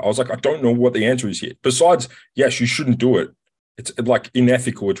think about it. I was like, I don't know what the answer is yet. Besides, yes, you shouldn't do it. It's like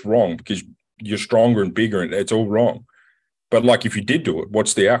unethical. It's wrong because you're stronger and bigger, and it's all wrong. But like, if you did do it,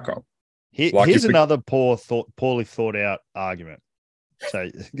 what's the outcome? Here's another poorly thought out argument. So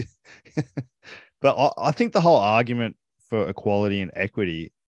But I think the whole argument for equality and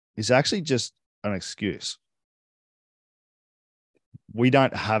equity is actually just an excuse. We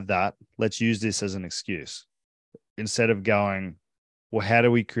don't have that. Let's use this as an excuse instead of going, well, how do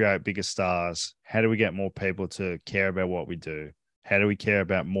we create bigger stars? How do we get more people to care about what we do? How do we care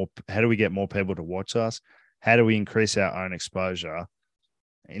about more? How do we get more people to watch us? How do we increase our own exposure?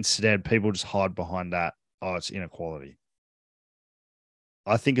 Instead, people just hide behind that. Oh, it's inequality.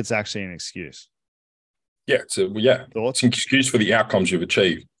 I think it's actually an excuse. Yeah, it's an excuse for the outcomes you've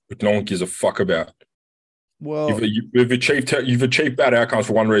achieved, which no one gives a fuck about. Well, you've achieved bad outcomes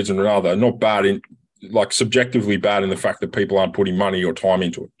for one reason or another. Not bad in like subjectively bad in the fact that people aren't putting money or time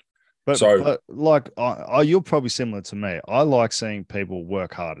into it. But like, you're probably similar to me. I like seeing people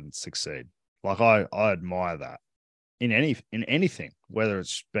work hard and succeed. Like I admire that in anything, whether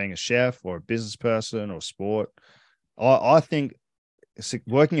it's being a chef or a business person or sport. I think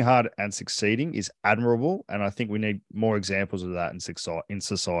working hard and succeeding is admirable, and I think we need more examples of that in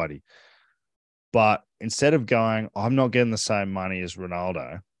society. But instead of going, I'm not getting the same money as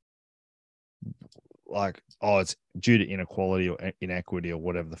Ronaldo, like, oh, it's due to inequality or inequity or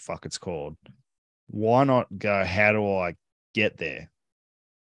whatever the fuck it's called. Why not go, how do I get there?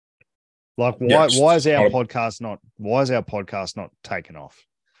 Like, why is our podcast not taken off?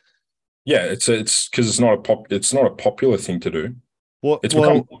 Yeah, it's because it's not a popular thing to do. But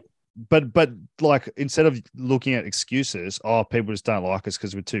like, instead of looking at excuses, oh, people just don't like us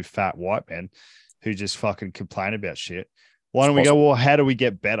because we're two fat white men who just fucking complain about shit. Why don't we go, well, how do we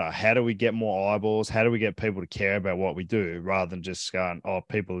get better? How do we get more eyeballs? How do we get people to care about what we do rather than just going, oh,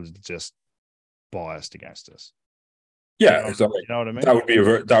 people are just biased against us? Yeah, you know what I mean? That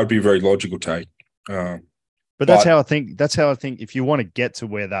would be a very logical take. But that's how I think. That's how I think. If you want to get to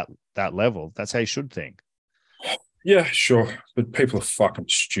where that level, that's how you should think. Yeah, sure, but people are fucking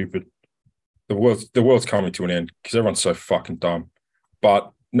stupid. The world's coming to an end because everyone's so fucking dumb.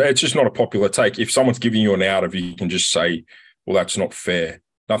 But no, it's just not a popular take. If someone's giving you an out of, you can just say, "Well, that's not fair.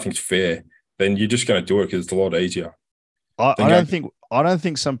 Nothing's fair." Then you're just going to do it because it's a lot easier. I don't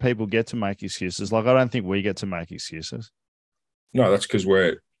think some people get to make excuses. Like, I don't think we get to make excuses. No, that's because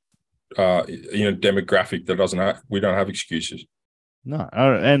we're demographic that we don't have excuses. No,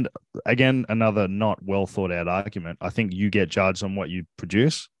 and again, another not well thought out argument. I think you get judged on what you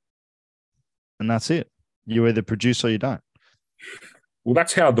produce, and that's it. You either produce or you don't. Well,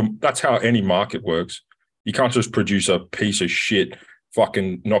 that's how any market works. You can't just produce a piece of shit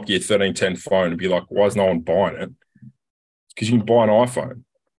fucking Nokia 1310 phone and be like, why is no one buying it? Because you can buy an iPhone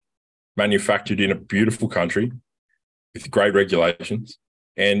manufactured in a beautiful country with great regulations.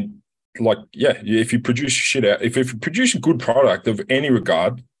 And like, yeah, if you produce shit out, if you produce a good product of any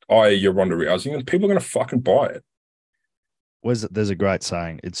regard, i.e. your Ronda Rousey, then people are going to fucking buy it. There's a great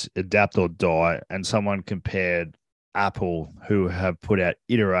saying, it's adapt or die. And someone compared Apple, who have put out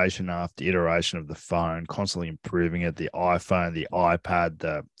iteration after iteration of the phone, constantly improving it, the iPhone, the iPad,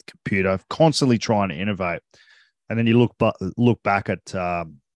 the computer, constantly trying to innovate. And then you look back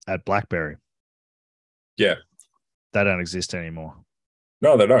at BlackBerry. Yeah. They don't exist anymore.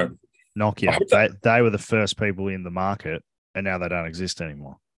 No, they don't. Nokia, they were the first people in the market, and now they don't exist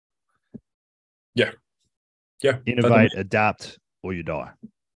anymore. Yeah. Yeah. Innovate, adapt, or you die.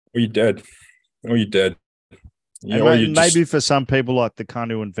 Or you're dead. Maybe for some people like the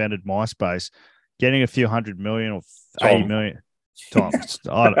cunt who invented MySpace, getting a few 100 million or 80 million. Tom,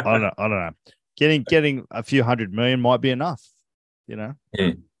 I don't know. Getting a few 100 million might be enough, you know?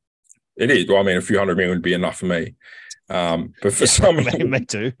 It is. Well, I mean, a few 100 million would be enough for me. But for some, me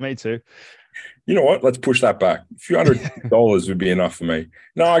too. You know what? Let's push that back. A few $100 would be enough for me.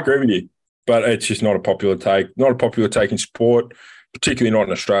 No, I agree with you, but it's just not a popular take. Not a popular take in sport, particularly not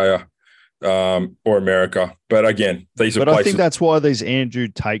in Australia or America. But again, these are places. I think that's why these Andrew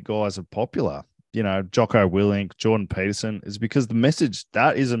Tate guys are popular. You know, Jocko Willink, Jordan Peterson, is because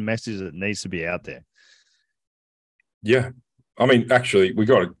that is a message that needs to be out there. Yeah, I mean, actually,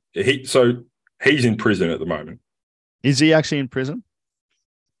 he's in prison at the moment. Is he actually in prison?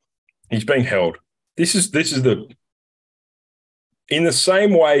 He's being held. This is in the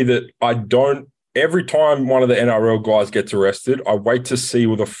same way that every time one of the NRL guys gets arrested, I wait to see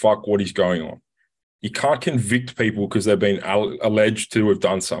what is going on. You can't convict people because they've been alleged to have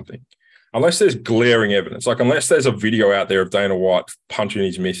done something. Unless there's glaring evidence, like unless there's a video out there of Dana White punching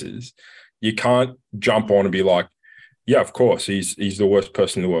his missus, you can't jump on and be like, yeah, of course, he's the worst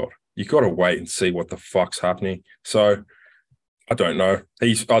person in the world. You got to wait and see what the fuck's happening. So I don't know.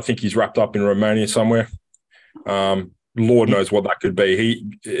 I think he's wrapped up in Romania somewhere. Lord knows what that could be.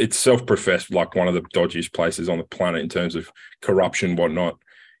 It's self-professed like one of the dodgiest places on the planet in terms of corruption and whatnot.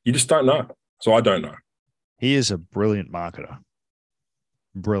 You just don't know. So I don't know. He is a brilliant marketer.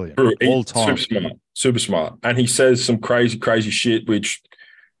 Brilliant. He's All time. super smart. And he says some crazy, crazy shit, which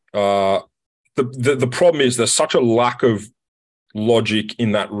the problem is there's such a lack of logic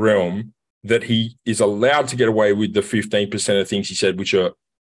in that realm that he is allowed to get away with the 15% of things he said, which are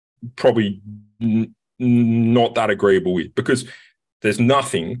probably not that agreeable with, because there's no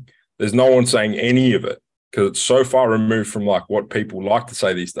one saying any of it, because it's so far removed from like what people like to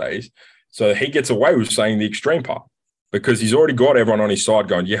say these days. So he gets away with saying the extreme part because he's already got everyone on his side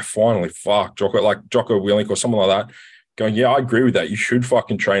going, yeah, finally, fuck, Jocko, like Jocko Willink or someone like that, going, yeah, I agree with that. You should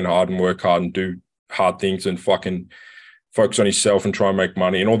fucking train hard and work hard and do hard things and fucking focus on yourself and try and make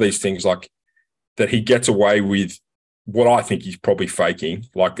money and all these things, like that. He gets away with what I think he's probably faking,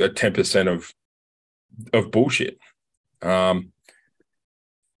 like a 10% of bullshit.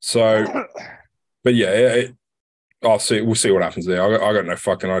 So, but yeah, I'll see. We'll see what happens there. I got no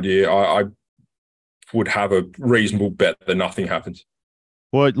fucking idea. I would have a reasonable bet that nothing happens.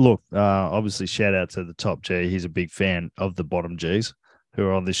 Well, look, obviously, shout out to the top G. He's a big fan of the bottom Gs who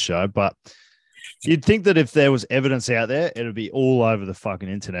are on this show. But you'd think that if there was evidence out there, it'd be all over the fucking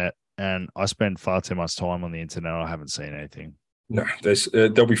internet. And I spend far too much time on the internet. I haven't seen anything. No,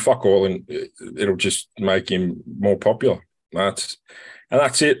 there'll be fuck all, and it'll just make him more popular. That's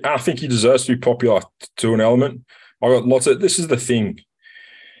it. I think he deserves to be popular to an element. This is the thing.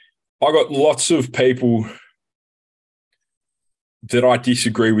 I got lots of people that I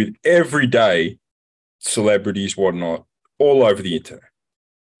disagree with every day, celebrities, whatnot, all over the internet,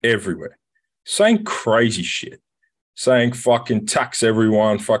 everywhere, saying crazy shit, saying fucking tax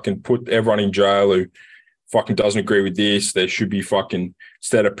everyone, fucking put everyone in jail who fucking doesn't agree with this. There should be fucking,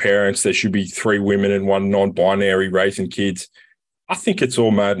 instead of parents, there should be 3 women and 1 non-binary raising kids. I think it's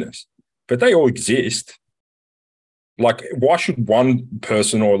all madness, but they all exist. Like, why should one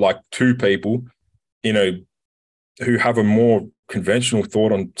person or like 2 people, who have a more conventional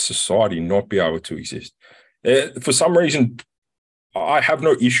thought on society not be able to exist? For some reason, I have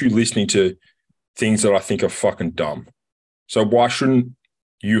no issue listening to things that I think are fucking dumb. So why shouldn't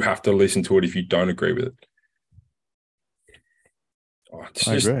you have to listen to it if you don't agree with it?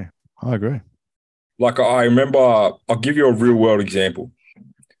 I agree. Like, I remember, I'll give you a real world example.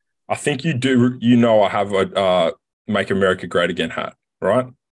 I think you do, I have a Make America Great Again hat, right?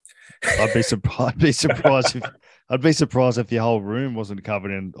 I'd be surprised if your whole room wasn't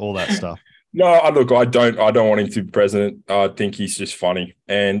covered in all that stuff. No, look, I don't want him to be president. I think he's just funny.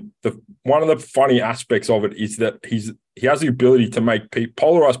 And one of the funny aspects of it is that he has the ability to make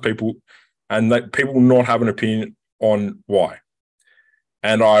polarize people and that people not have an opinion on why.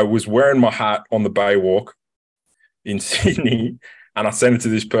 And I was wearing my hat on the Baywalk in Sydney, and I sent it to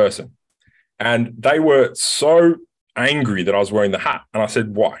this person. And they were so angry that I was wearing the hat. And I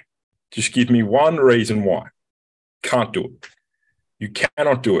said, why? Just give me one reason why. Can't do it. You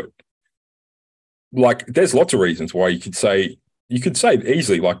cannot do it. Like, there's lots of reasons why you could say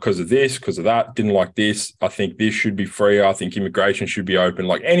easily, like, because of this, because of that, didn't like this. I think this should be free. I think immigration should be open.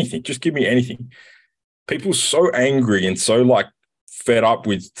 Like, anything. Just give me anything. People so angry and so like fed up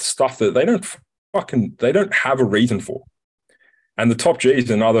with stuff that they don't have a reason for. And the top G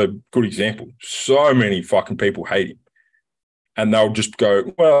is another good example. So many fucking people hate him. And they'll just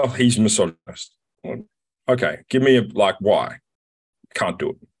go, well, he's misogynist. Okay, give me why? Can't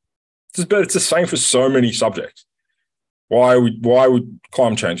do it. But it's the same for so many subjects. Why would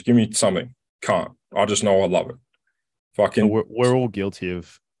climate change? Give me something. Can't. I just know I love it. Fucking. We're all guilty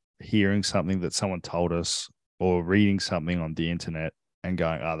of hearing something that someone told us or reading something on the internet and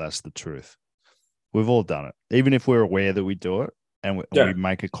going, oh, that's the truth. We've all done it. Even if we're aware that we do it and we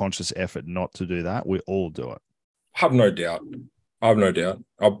make a conscious effort not to do that, we all do it. I have no doubt. I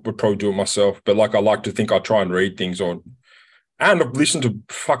would probably do it myself. But I like to think I try and read things on. And I've listened to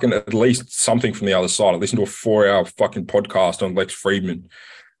fucking at least something from the other side. I listened to a 4-hour fucking podcast on Lex Friedman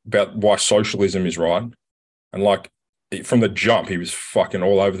about why socialism is right. And from the jump, he was fucking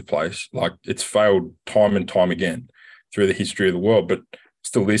all over the place. Like, it's failed time and time again through the history of the world, but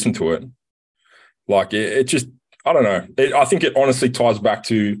still listen to it. Like, it just, I don't know. I think it honestly ties back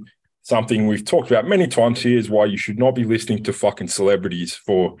to something we've talked about many times here, is why you should not be listening to fucking celebrities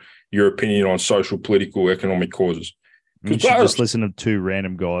for your opinion on social, political, economic causes. You should just listen to 2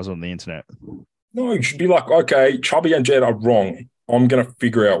 random guys on the internet. No, you should be like, okay, Chubby and Jed are wrong. I'm going to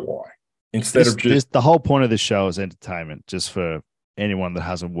figure out why. Instead of just... The whole point of this show is entertainment, just for anyone that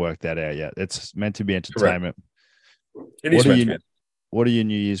hasn't worked that out yet. It's meant to be entertainment. Correct. It is meant to be. What are your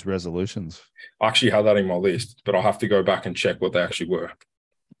New Year's resolutions? I actually have that in my list, but I'll have to go back and check what they actually were.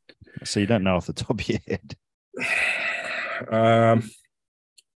 So you don't know off the top of your head?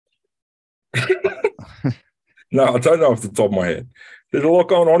 No, I don't know off the top of my head. There's a lot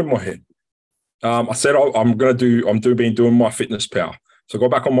going on in my head. I said I'm doing my Fitness Pal. So I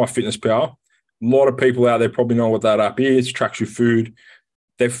got back on my Fitness Pal. A lot of people out there probably know what that app is. Tracks your food.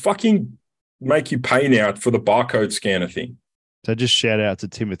 They fucking make you pay now for the barcode scanner thing. So just shout out to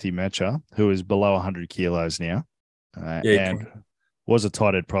Timothy Metcher, who is below 100 kilos now, and was a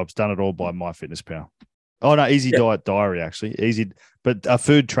tight head props. Done it all by MyFitnessPal. Oh no, Easy Diet Diary actually. Easy, but a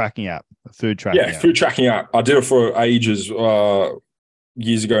food tracking app. Food tracking app. I did it for ages,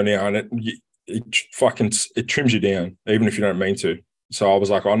 years ago now, and it trims you down even if you don't mean to. So I was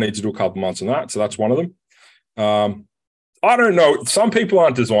like, I need to do a couple months on that. So that's one of them. I don't know. Some people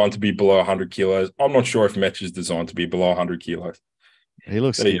aren't designed to be below 100 kilos. I'm not sure if Metch is designed to be below 100 kilos. He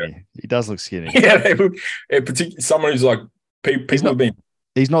looks skinny. He does look skinny. Yeah, particularly someone who's like people have been.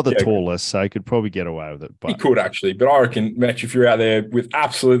 He's not the tallest, so he could probably get away with it. But he could actually, but I reckon, Metch, if you're out there with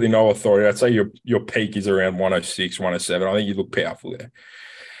absolutely no authority, I'd say your peak is around 106, 107. I think you look powerful there.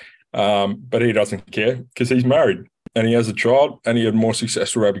 But he doesn't care because he's married and he has a child and he had a more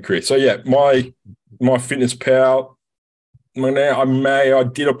successful rugby career. So yeah, my Fitness Pal. I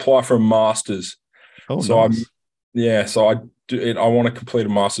did apply for a master's. Oh, so nice. So I want to complete a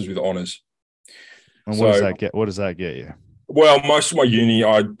master's with honors. And what does that get? What does that get you? Well, most of my uni,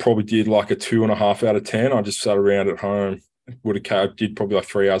 I probably did like a 2.5 out of 10. I just sat around at home. Did probably like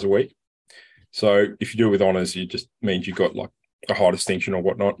 3 hours a week. So if you do it with honors, it just means you got like a high distinction or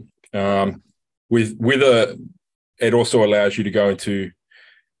whatnot. It also allows you to go into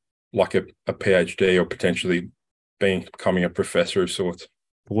like a PhD or potentially becoming a professor of sorts.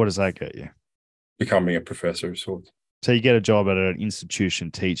 What does that get you? Becoming a professor of sorts. So you get a job at an institution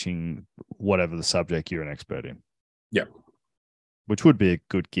teaching whatever the subject you're an expert in. Yeah. Which would be a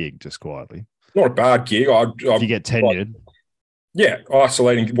good gig, just quietly. Not a bad gig. If you get tenured.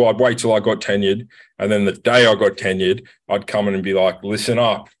 Isolating. Well, I'd wait till I got tenured. And then the day I got tenured, I'd come in and be like, listen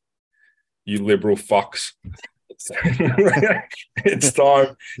up, you liberal fucks. It's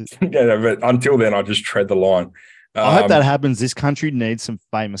time. But until then, I just tread the line. I hope that happens. This country needs some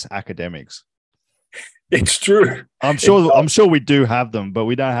famous academics. It's true. I'm sure we do have them, but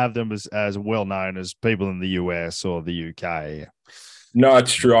we don't have them as well known as people in the US or the UK. No,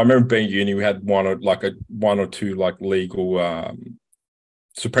 it's true. I remember being at uni, we had one or two like legal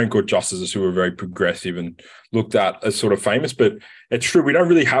Supreme Court justices who were very progressive and looked at as sort of famous. But it's true, we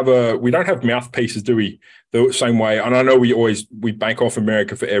don't have mouthpieces, do we? The same way. And I know we bank off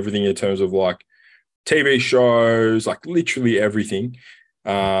America for everything in terms of like TV shows, like literally everything,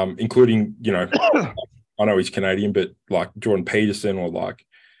 including, I know he's Canadian, but like Jordan Peterson or like,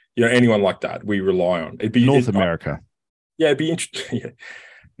 anyone like that we rely on. It'd be North America. Yeah, it'd be interesting. Yeah.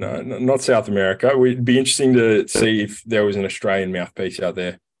 No, not South America. It'd be interesting to see if there was an Australian mouthpiece out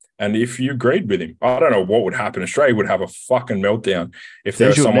there. And if you agreed with him, I don't know what would happen. Australia would have a fucking meltdown if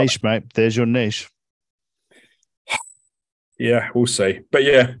there's your niche, mate. There's your niche. Yeah, we'll see. But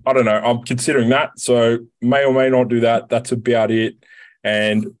yeah, I don't know. I'm considering that. So may or may not do that. That's about it.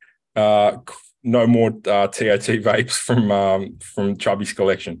 And no more TOT vapes from Chubby's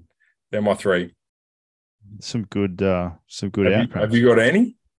collection. They're my 3. Some good outcomes. Have you got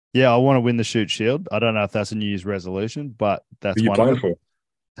any? Yeah, I want to win the Shoot Shield. I don't know if that's a New Year's resolution, but that's what you're playing for.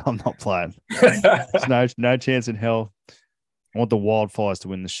 I'm not playing. There's no chance in hell. I want the Wildfires to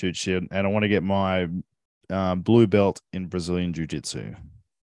win the Shoot Shield, and I want to get my blue belt in Brazilian Jiu-Jitsu.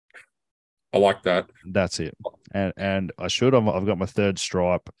 I like that. That's it. And I should. I've got my 3rd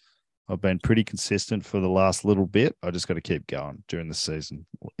stripe. I've been pretty consistent for the last little bit. I just got to keep going during the season.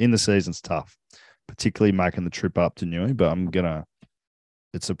 In the season's tough, particularly making the trip up to Newey, but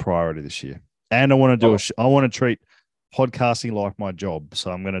it's a priority this year. And I want to I want to treat podcasting like my job. So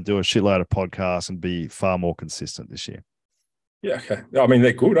I'm going to do a shitload of podcasts and be far more consistent this year. Yeah. Okay. I mean,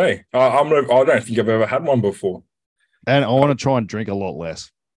 they're good, eh? I don't think I've ever had one before. And I want to try and drink a lot less.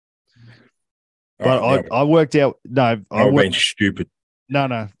 But I worked out. No, I've been stupid.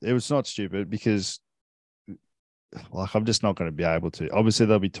 No, it was not stupid because like I'm just not going to be able to. Obviously,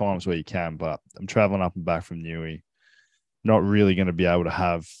 there'll be times where you can, but I'm traveling up and back from Newey. Not really going to be able to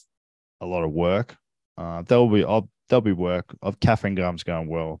have a lot of work. There'll be work. Caffeine gum's going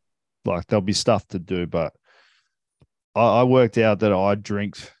well. Like there'll be stuff to do, but I worked out that I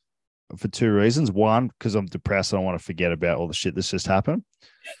drink for 2 reasons. One, because I'm depressed and I want to forget about all the shit that's just happened.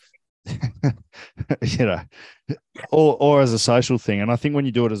 Or as a social thing. And I think when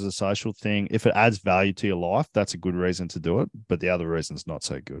you do it as a social thing, if it adds value to your life, that's a good reason to do it. But the other reason's not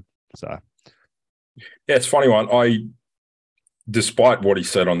so good. So yeah, it's a funny one. Despite what he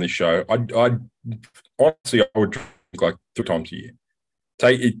said on this show, I honestly I would drink like 2 times a year.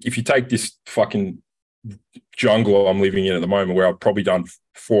 If you take this fucking jungle I'm living in at the moment, where I've probably done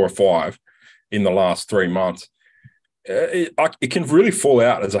 4 or 5 in the last 3 months, it can really fall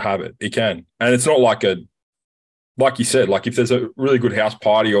out as a habit. It can, and it's not like you said, like if there's a really good house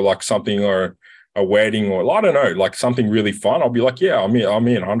party or like something or a wedding or I don't know, like something really fun, I'll be like, yeah, I'm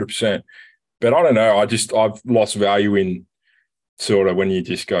in 100%. But I don't know, I've lost value in sort of when you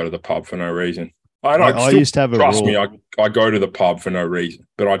just go to the pub for no reason. I used to have a rule. Trust me, I go to the pub for no reason,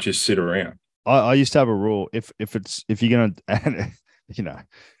 but I just sit around. I used to have a rule. If you're gonna,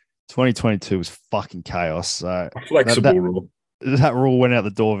 2022 was fucking chaos. So a flexible rule. That rule went out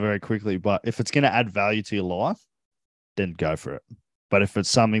the door very quickly. But if it's gonna add value to your life, then go for it. But if it's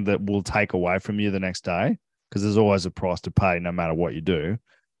something that will take away from you the next day, because there's always a price to pay no matter what you do.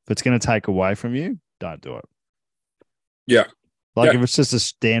 If it's going to take away from you, don't do it. Yeah. Like if it's just a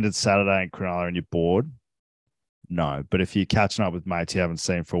standard Saturday in Cronulla and you're bored, no. But if you're catching up with mates you haven't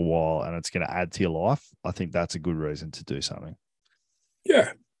seen for a while and it's going to add to your life, I think that's a good reason to do something.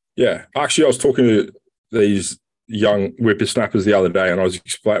 Yeah. Yeah. Actually, I was talking to these young whippersnappers the other day and I was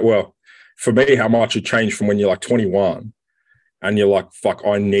explaining, well, for me, how much it changed from when you're like 21 and you're like, fuck,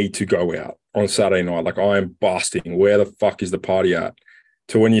 I need to go out on Saturday night. Like I am busting. Where the fuck is the party at?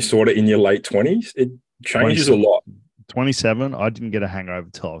 To when you're sort of in your late 20s, it changes a lot. 27, I didn't get a hangover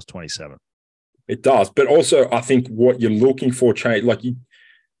till I was 27. It does. But also, I think what you're looking for change, like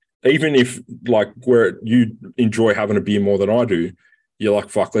even if like where you enjoy having a beer more than I do, you're like,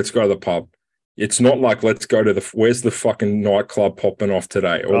 fuck, let's go to the pub. It's not like let's go to where's the fucking nightclub popping off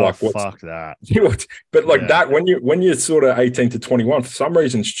today, or like what's fuck that. But like that when you're sort of 18 to 21, for some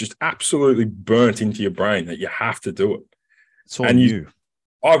reason it's just absolutely burnt into your brain that you have to do it. It's all new.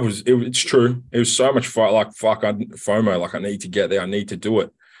 It's true. It was so much fun. Like fuck, FOMO. Like I need to get there. I need to do it.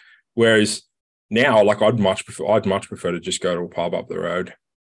 Whereas now, like I'd much prefer to just go to a pub up the road.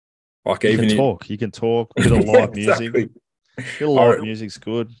 Like you can talk. Bit of live music. Bit of live music's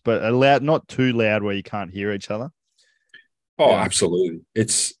good, but not too loud where you can't hear each other. Oh, yeah. Absolutely.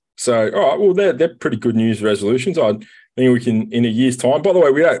 It's so. All right. Well, they're pretty good news resolutions. I think we can in a year's time. By the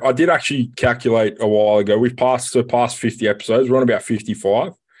way, I did actually calculate a while ago. We've surpassed 50 episodes. We're on about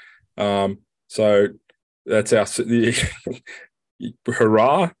 55. So that's our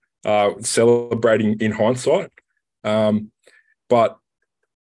hurrah. Celebrating in hindsight. But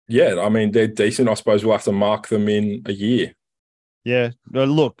yeah, I mean they're decent. I suppose we'll have to mark them in a year. Yeah.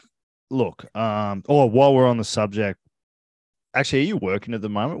 Look. While we're on the subject, actually, are you working at the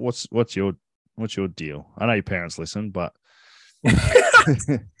moment? What's your deal? I know your parents listen, but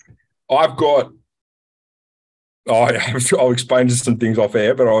I've got. I'll explain just some things off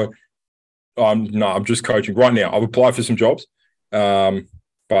air, but I'm just coaching right now. I've applied for some jobs, but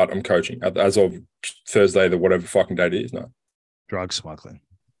I'm coaching as of Thursday, the whatever fucking date it is. No, drug smuggling.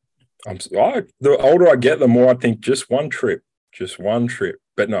 The older I get, the more I think just one trip.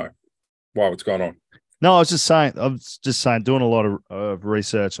 But no, why? What's going on? No, I was just saying, doing a lot of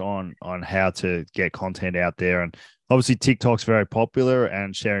research on how to get content out there. And obviously TikTok's very popular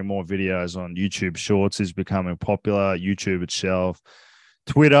and sharing more videos on YouTube Shorts is becoming popular, YouTube itself,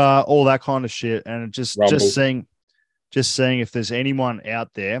 Twitter, all that kind of shit. And just seeing if there's anyone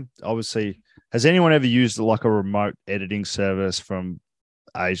out there, obviously, has anyone ever used like a remote editing service from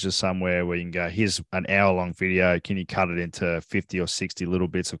Asia somewhere where you can go, here's an hour-long video, can you cut it into 50 or 60 little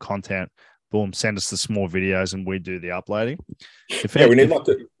bits of content? Boom, send us the small videos and we do the uploading. We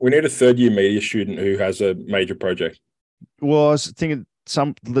need a third-year media student who has a major project. Well, I was thinking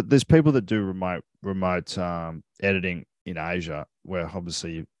there's people that do remote editing in Asia where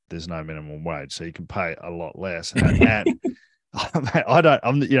obviously there's no minimum wage, so you can pay a lot less. And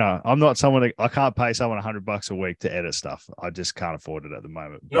I'm not someone I can't pay someone $100 a week to edit stuff. I just can't afford it at the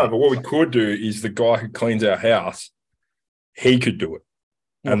moment. No, but what we could do is the guy who cleans our house, he could do it.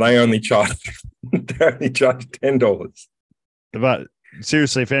 And they only charge $10. But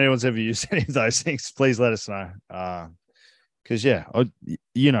seriously, if anyone's ever used any of those things, please let us know. Because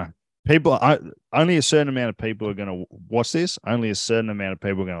people, only a certain amount of people are going to watch this. Only a certain amount of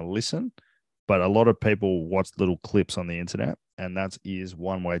people are going to listen. But a lot of people watch little clips on the internet, and that is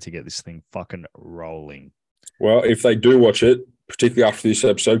one way to get this thing fucking rolling. Well, if they do watch it, particularly after this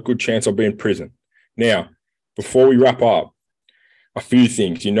episode, good chance I'll be in prison. Now, before we wrap up, a few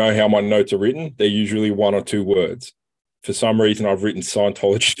things. You know how my notes are written? They're usually 1 or 2 words. For some reason, I've written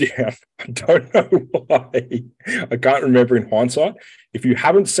Scientology down. I don't know why. I can't remember in hindsight. If you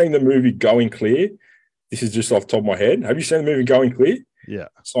haven't seen the movie Going Clear, this is just off the top of my head. Have you seen the movie Going Clear? Yeah.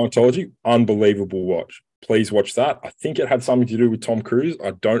 Scientology, unbelievable watch. Please watch that. I think it had something to do with Tom Cruise.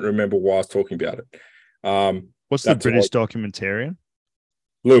 I don't remember why I was talking about it. What's the British documentarian?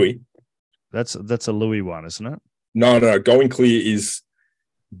 Louis. That's a Louis one, isn't it? No. Going Clear is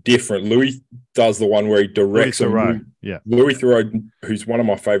different. Louis does the one where he directs a movie. Yeah. Louis Theroux, who's one of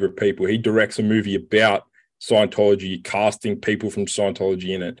my favorite people, he directs a movie about Scientology, casting people from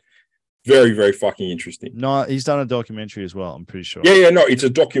Scientology in it. Very, very fucking interesting. No, he's done a documentary as well, I'm pretty sure. Yeah, no, it's a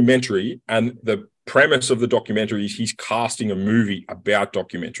documentary, and the premise of the documentary is he's casting a movie about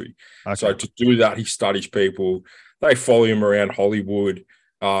documentary. Okay. So to do that, he studies people. They follow him around Hollywood.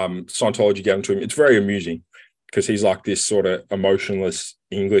 Scientology get into him. It's very amusing because he's like this sort of emotionless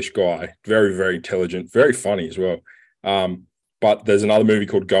English guy, very, very intelligent, very funny as well. But there's another movie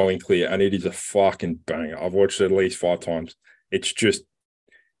called Going Clear, and it is a fucking banger. I've watched it at least 5 times. It's just,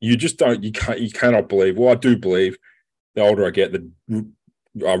 you cannot believe. Well, I do believe the older I get,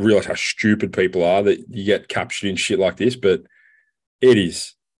 I realize how stupid people are that you get captured in shit like this, but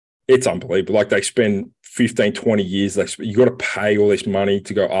it's unbelievable. Like they spend 15, 20 years, you got to pay all this money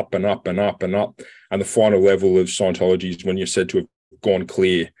to go up and up and up and up. And the final level of Scientology is when you're said to have gone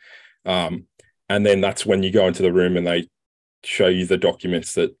clear. And then that's when you go into the room and they show you the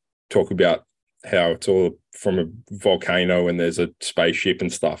documents that talk about how it's all from a volcano and there's a spaceship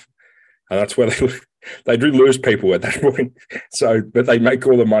and stuff. And that's where they do lose people at that point. So, but they make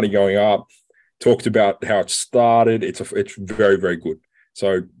all the money going up. Talked about how it started. It's very, very good.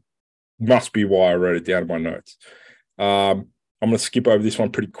 So must be why I wrote it down in my notes. I'm going to skip over this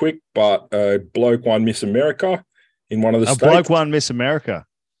one pretty quick, but a bloke won Miss America in one of the states. A bloke won Miss America.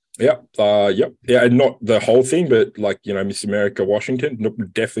 Yep. Yeah, not the whole thing, but like, Miss America Washington,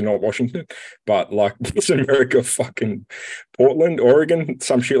 definitely not Washington, but like Miss America fucking Portland, Oregon,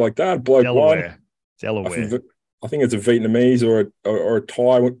 some shit like that. Bloke Delaware. I think it's a Vietnamese or a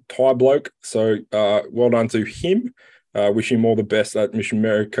Thai bloke. So well done to him. Wish him all the best at Miss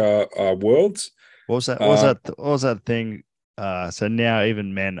America Worlds. What was that thing? So now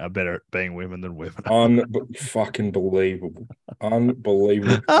even men are better at being women than women. Fucking believable.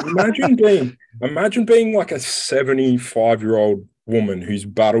 Unbelievable. Imagine being like a 75-year-old woman who's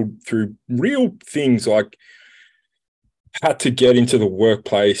battled through real things, like had to get into the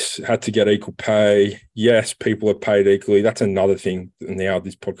workplace, had to get equal pay. Yes, people are paid equally. That's another thing. Now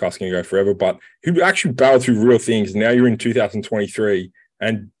this podcast can go forever, but who actually battled through real things. Now you're in 2023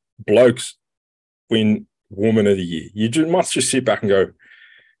 and blokes win Woman of the Year. You must just sit back and go,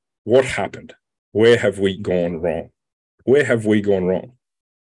 what happened? Where have we gone wrong? Where have we gone wrong?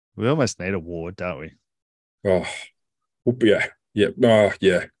 We almost need a award, don't we? Oh, yeah.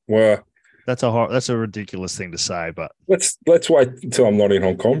 Yeah. Well, that's a ridiculous thing to say, but let's wait until I'm not in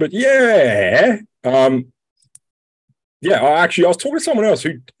Hong Kong. But yeah, I was talking to someone else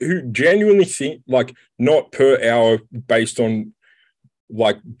who genuinely think, like, not per hour based on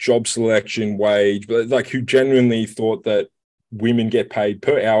like job selection, wage, but like who genuinely thought that women get paid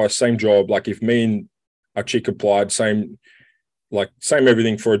per hour, same job. Like if me and a chick applied, same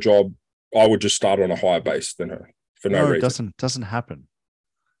everything for a job, I would just start on a higher base than her for no reason. It doesn't happen.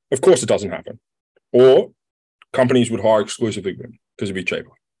 Of course it doesn't happen. Or companies would hire exclusively women because it'd be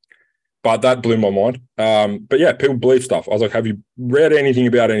cheaper. But that blew my mind. But yeah, people believe stuff. I was like, have you read anything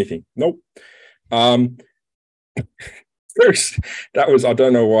about anything? Nope. First, I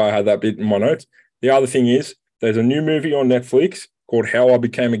don't know why I had that bit in my notes. The other thing is, there's a new movie on Netflix called How I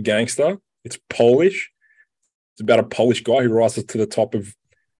Became a Gangster. It's Polish. It's about a Polish guy who rises to the top of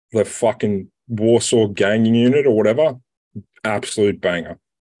the fucking Warsaw gang unit or whatever. Absolute banger.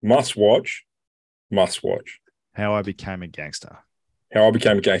 Must watch. How I Became a Gangster. How I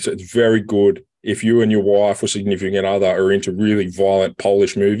Became a Gangster. It's very good. If you and your wife or significant other are into really violent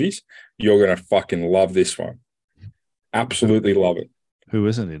Polish movies, you're going to fucking love this one. Absolutely love it. Who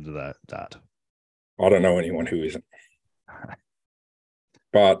isn't into that? I don't know anyone who isn't.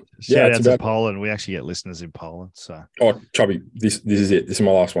 But shout out to Poland. We actually get listeners in Poland. So Chubby, this is it. This is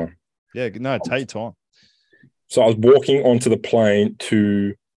my last one. Yeah, no, take your time. So I was walking onto the plane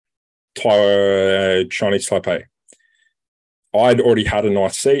to Chinese Taipei. I'd already had a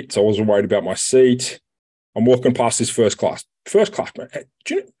nice seat, so I wasn't worried about my seat. I'm walking past this first class. First class, man.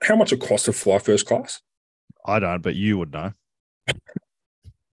 Do you know how much it costs to fly first class? I don't, but you would know.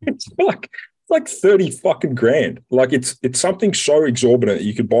 It's like 30 fucking grand. Like it's something so exorbitant that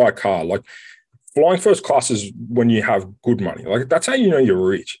you could buy a car. Like flying first class is when you have good money. Like that's how you know you're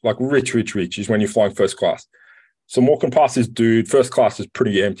rich. Like rich is when you're flying first class. So I'm walking past this dude. First class is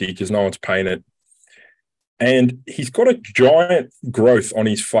pretty empty because no one's paying it. And he's got a giant growth on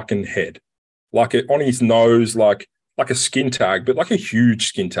his fucking head. Like on his nose, like a skin tag, but like a huge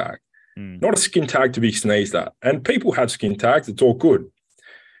skin tag. Not a skin tag to be sneezed at. And people have skin tags. It's all good.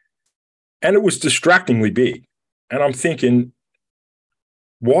 And it was distractingly big. And I'm thinking,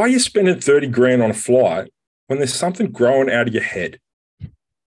 Why are you spending 30 grand on a flight when there's something growing out of your head?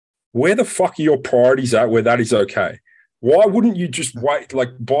 Where the fuck are your priorities at where that is okay? Why wouldn't you just wait, like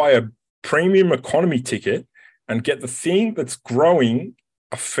buy a premium economy ticket and get the thing that's growing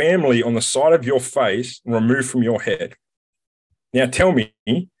a family on the side of your face removed from your head? Now tell me,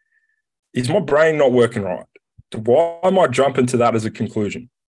 is my brain not working right? Why am I jumping to that as a conclusion?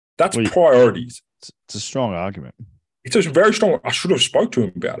 That's priorities. It's a strong argument. It's a very strong. I should have spoke to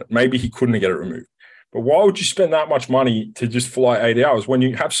him about it. Maybe he couldn't get it removed. But why would you spend that much money to just fly 8 hours when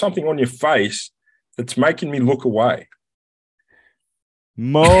you have something on your face that's making me look away?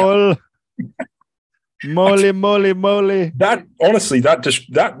 Moly. That honestly,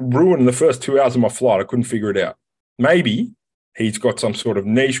 that ruined the first 2 hours of my flight. I couldn't figure it out. Maybe he's got some sort of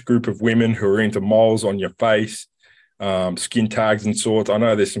niche group of women who are into moles on your face, skin tags and sorts. I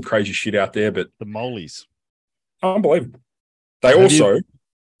know there's some crazy shit out there, but the molies, unbelievable. They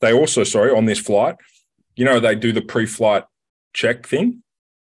also, sorry, on this flight, they do the pre-flight check thing.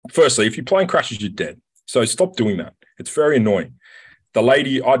 Firstly, if your plane crashes, you're dead. So stop doing that. It's very annoying. The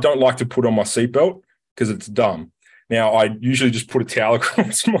lady, I don't like to put on my seatbelt because it's dumb. Now, I usually just put a towel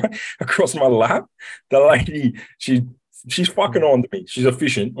across my lap. The lady, she's fucking on to me. She's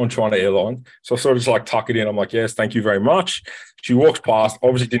efficient on China Airlines. So I sort of just like tuck it in. I'm like, yes, thank you very much. She walks past,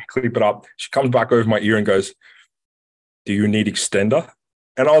 obviously didn't clip it up. She comes back over my ear and goes, do you need extender?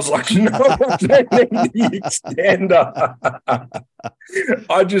 And I was like, no, I don't need the extender.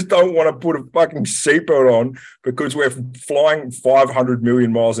 I just don't want to put a fucking seatbelt on because we're flying 500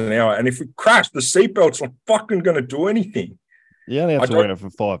 million miles an hour. And if we crash, the seatbelt's not fucking going to do anything. You only have to wear it for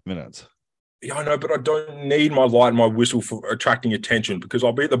 5 minutes. Yeah, I know, but I don't need my light and my whistle for attracting attention because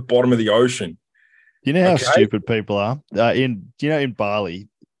I'll be at the bottom of the ocean. You know how stupid people are? In Bali,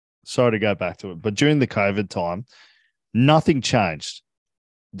 sorry to go back to it, but during the COVID time, nothing changed.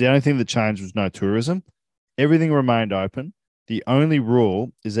 The only thing that changed was no tourism. Everything remained open. The only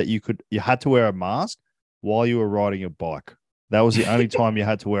rule is that you had to wear a mask while you were riding a bike. That was the only time you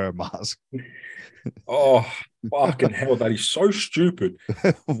had to wear a mask. Oh, fucking hell. That is so stupid.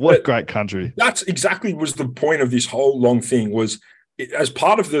 What a great country. That's exactly was the point of this whole long thing was as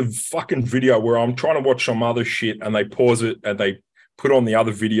part of the fucking video where I'm trying to watch some other shit and they pause it and they put on the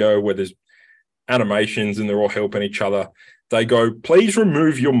other video where there's animations and they're all helping each other. They go, please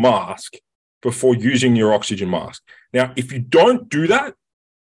remove your mask before using your oxygen mask. Now, if you don't do that,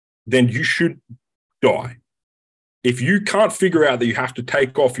 then you should die. If you can't figure out that you have to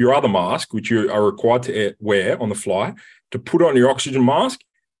take off your other mask, which you are required to wear on the fly, to put on your oxygen mask,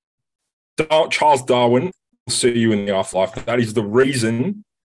 Charles Darwin will see you in the afterlife. That's the reason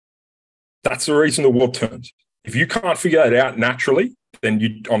the world turns. If you can't figure that out naturally,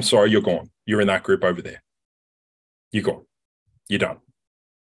 then I'm sorry, you're gone. You're in that group over there. You're gone. You're done.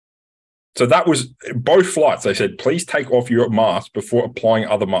 So that was both flights. They said, please take off your mask before applying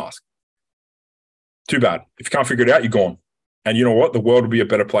other masks. Too bad. If you can't figure it out, you're gone. And you know what? The world will be a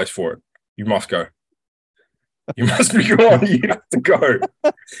better place for it. You must go. You must be gone. You have to go.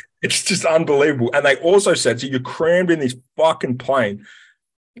 It's just unbelievable. And they also said, so you're crammed in this fucking plane.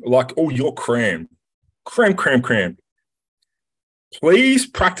 Like, oh, you're crammed. Crammed. Please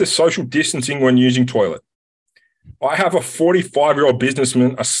practice social distancing when using toilet. I have a 45-year-old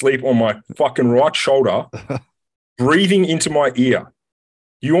businessman asleep on my fucking right shoulder, breathing into my ear.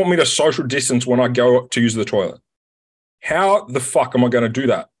 You want me to social distance when I go to use the toilet? How the fuck am I going to do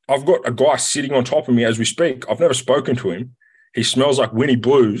that? I've got a guy sitting on top of me as we speak. I've never spoken to him. He smells like Winnie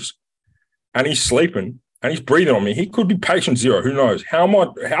Blues, and he's sleeping, and he's breathing on me. He could be patient zero. Who knows? How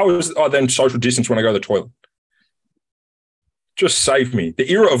is I then social distance when I go to the toilet? Just save me.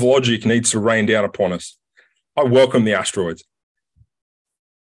 The era of logic needs to rain down upon us. I welcome the asteroids.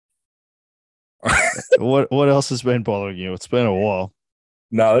 What else has been bothering you? It's been a while.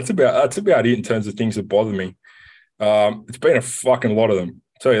 No, that's about it in terms of things that bother me. It's been a fucking lot of them.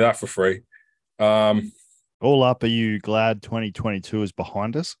 I'll tell you that for free. All up, are you glad 2022 is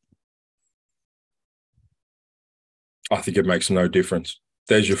behind us? I think it makes no difference.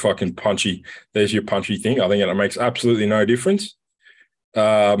 There's your punchy thing. I think it makes absolutely no difference.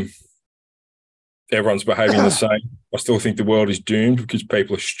 Everyone's behaving the same. I still think the world is doomed because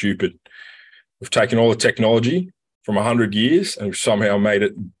people are stupid. We've taken all the technology from 100 years and we've somehow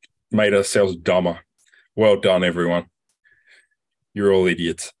made ourselves dumber. Well done, everyone. You're all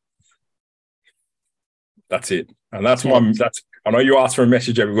idiots. That's it. And I know you ask for a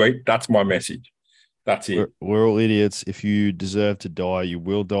message every week. That's my message. That's it. We're all idiots. If you deserve to die, you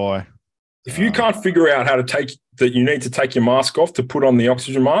will die. If you can't figure out how to that you need to take your mask off to put on the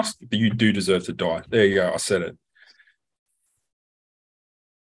oxygen mask, you do deserve to die. There you go. I said it.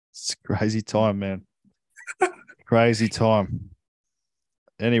 It's a crazy time, man. Crazy time.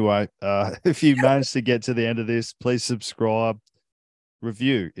 Anyway, if you managed to get to the end of this, please subscribe,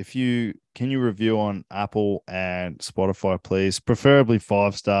 review. Can you review on Apple and Spotify, please? Preferably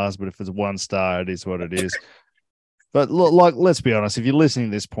 5 stars, but if it's 1 star, it is what it is. But look, like, let's be honest, if you're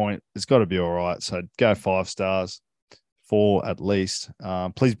listening to this point, it's got to be all right. So go 5 stars, 4 at least.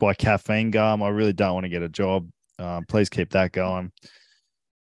 Please buy caffeine gum. I really don't want to get a job. Please keep that going.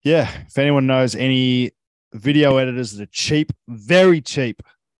 Yeah, if anyone knows any video editors that are cheap, very cheap,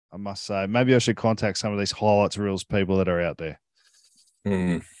 I must say, maybe I should contact some of these highlights reels people that are out there.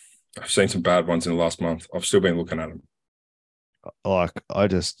 I've seen some bad ones in the last month. I've still been looking at them. Like,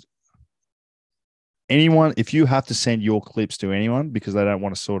 anyone, if you have to send your clips to anyone because they don't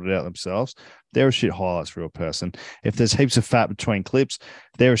want to sort it out themselves, they're a shit highlights reel person. If there's heaps of fat between clips,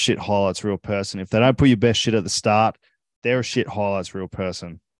 they're a shit highlights reel person. If they don't put your best shit at the start, they're a shit highlights reel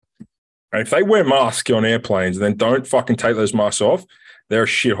person. And if they wear masks on airplanes and then don't fucking take those masks off, they're a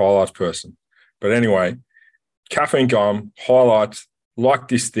shit highlights person. But anyway, caffeine gum, highlights, like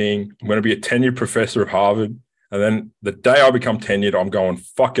this thing. I'm going to be a tenured professor of Harvard. And then the day I become tenured, I'm going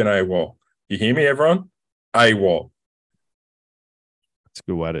fucking AWOL. You hear me, everyone? AWOL. That's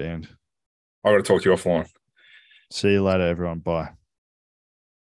a good way to end. I got to talk to you offline. See you later, everyone. Bye.